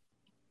nalaman.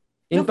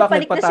 In fact,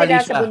 nagpatali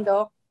na siya. Sa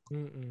bundok?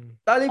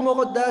 Tali mo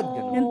ko, Dad.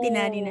 Nung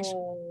tinali na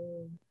siya.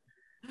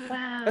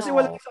 Wow. Kasi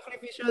walang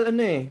sacrificial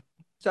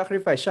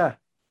sacrifice siya.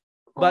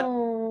 But,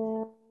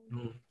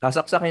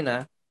 sasaksakin na,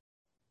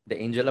 the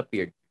angel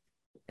appeared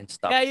and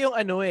stopped. Kaya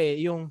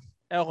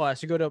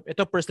siguro,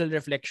 ito personal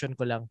reflection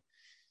ko lang.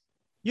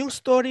 Yung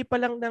story pa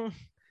lang ng,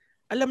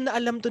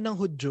 alam to ng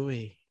Hudyo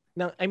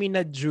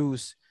na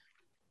Jews.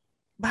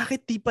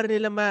 Bakit di pa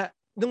nila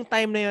nung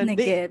time na yun,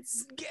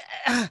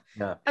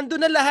 ando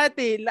na lahat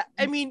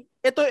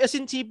ito as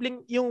in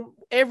simpleng yung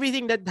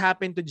everything that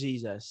happened to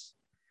Jesus.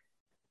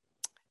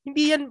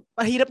 Hindi yan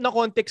mahirap na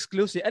context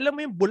clues Alam mo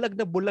yung bulag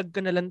na bulag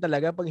ka na lang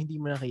talaga pag hindi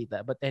mo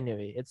nakita. But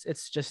anyway,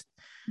 it's just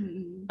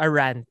a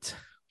rant.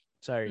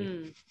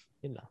 Sorry.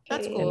 Yun lang.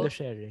 That's Okay. cool. End of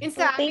sharing.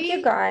 Insta Thank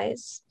you, Abby?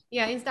 guys.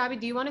 Yeah, Insta Abby,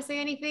 do you want to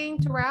say anything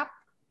to wrap?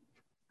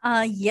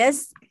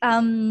 Yes.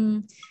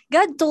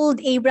 God told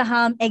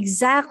Abraham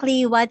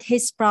exactly what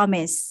his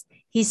promise,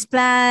 his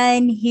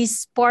plan,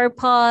 his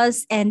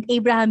purpose, and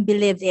Abraham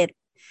believed it.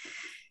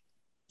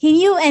 He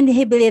knew and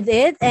he believed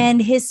it, and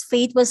his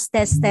faith was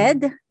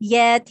tested,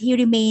 yet he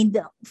remained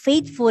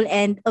faithful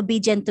and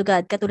obedient to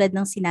God, katulad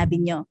ng sinabi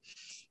nyo.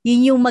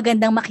 Yun yung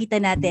magandang makita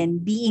natin,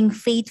 being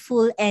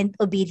faithful and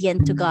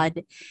obedient to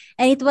God.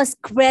 And it was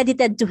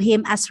credited to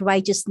him as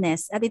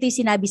righteousness. At ito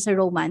yung sinabi sa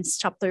Romans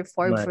chapter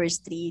 4, verse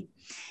 3.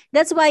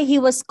 That's why he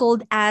was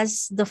called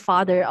as the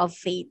father of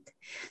faith.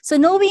 So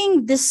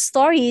knowing this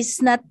story is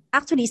not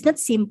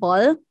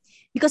simple,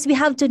 because we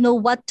have to know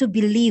what to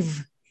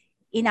believe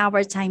in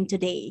our time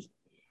today.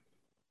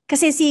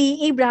 Kasi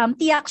si Abraham,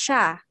 tiyak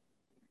siya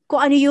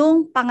kung ano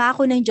yung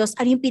pangako ng Diyos,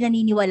 ano yung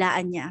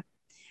pinaniniwalaan niya.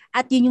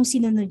 At yun yung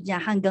sinunod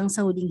niya hanggang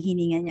sa huling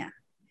hininga niya.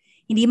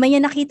 Hindi man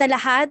niya nakita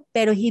lahat,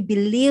 pero he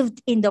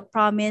believed in the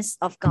promise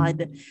of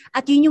God.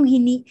 At yun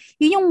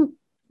yung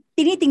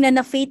tinitingnan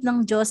na faith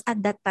ng Diyos at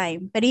that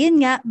time. Pero yun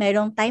nga,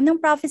 merong time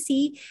ng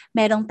prophecy,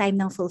 merong time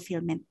ng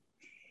fulfillment.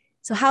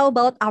 So how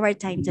about our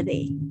time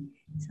today?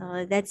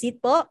 So that's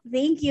it po.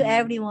 Thank you,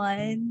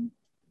 everyone.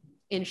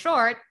 In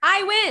short,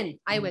 I win.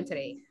 I win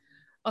today.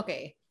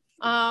 Okay.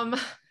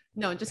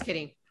 No, just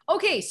kidding.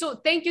 Okay,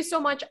 so thank you so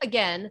much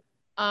again,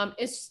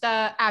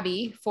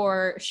 Abby,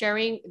 for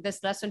sharing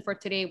this lesson for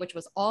today, which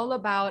was all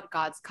about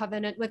God's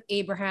covenant with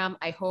Abraham.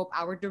 I hope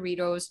our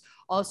Doritos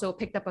also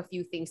picked up a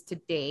few things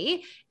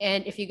today.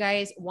 And if you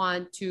guys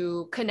want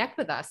to connect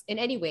with us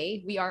in any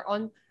way, we are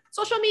on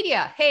social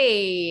media.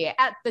 Hey,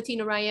 at the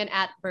Tina Ryan,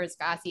 at Bernz,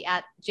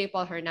 at J.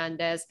 Paul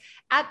Hernandez,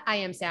 at I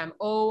am Sam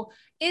O.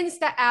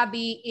 Insta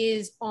Abby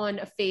is on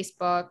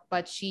Facebook,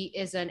 but she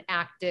isn't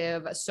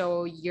active.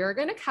 So you're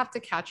going to have to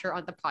catch her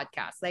on the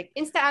podcast. Like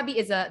Insta Abby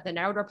is the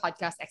RtoR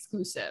podcast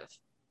exclusive.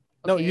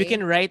 Okay? No, you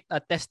can write a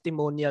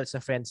testimonial sa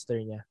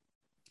Friendster niya.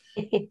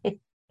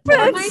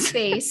 For my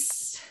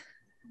face,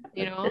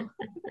 you know.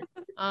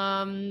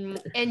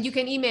 And you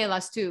can email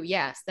us too.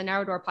 Yes, the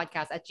RtoR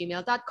podcast at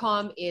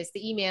gmail.com is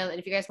the email. And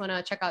if you guys want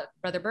to check out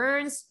Brother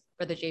Bernz,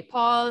 Brother J.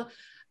 Paul,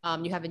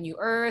 you have a New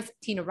Earth,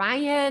 Tina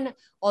Ryan,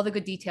 all the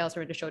good details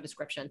are in the show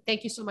description.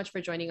 Thank you so much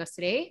for joining us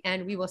today.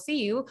 And we will see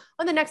you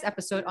on the next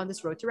episode on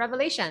this road to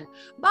revelation.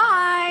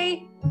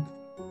 Bye.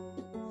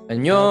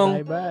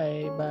 Annyeong.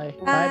 Bye.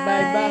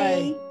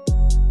 Bye.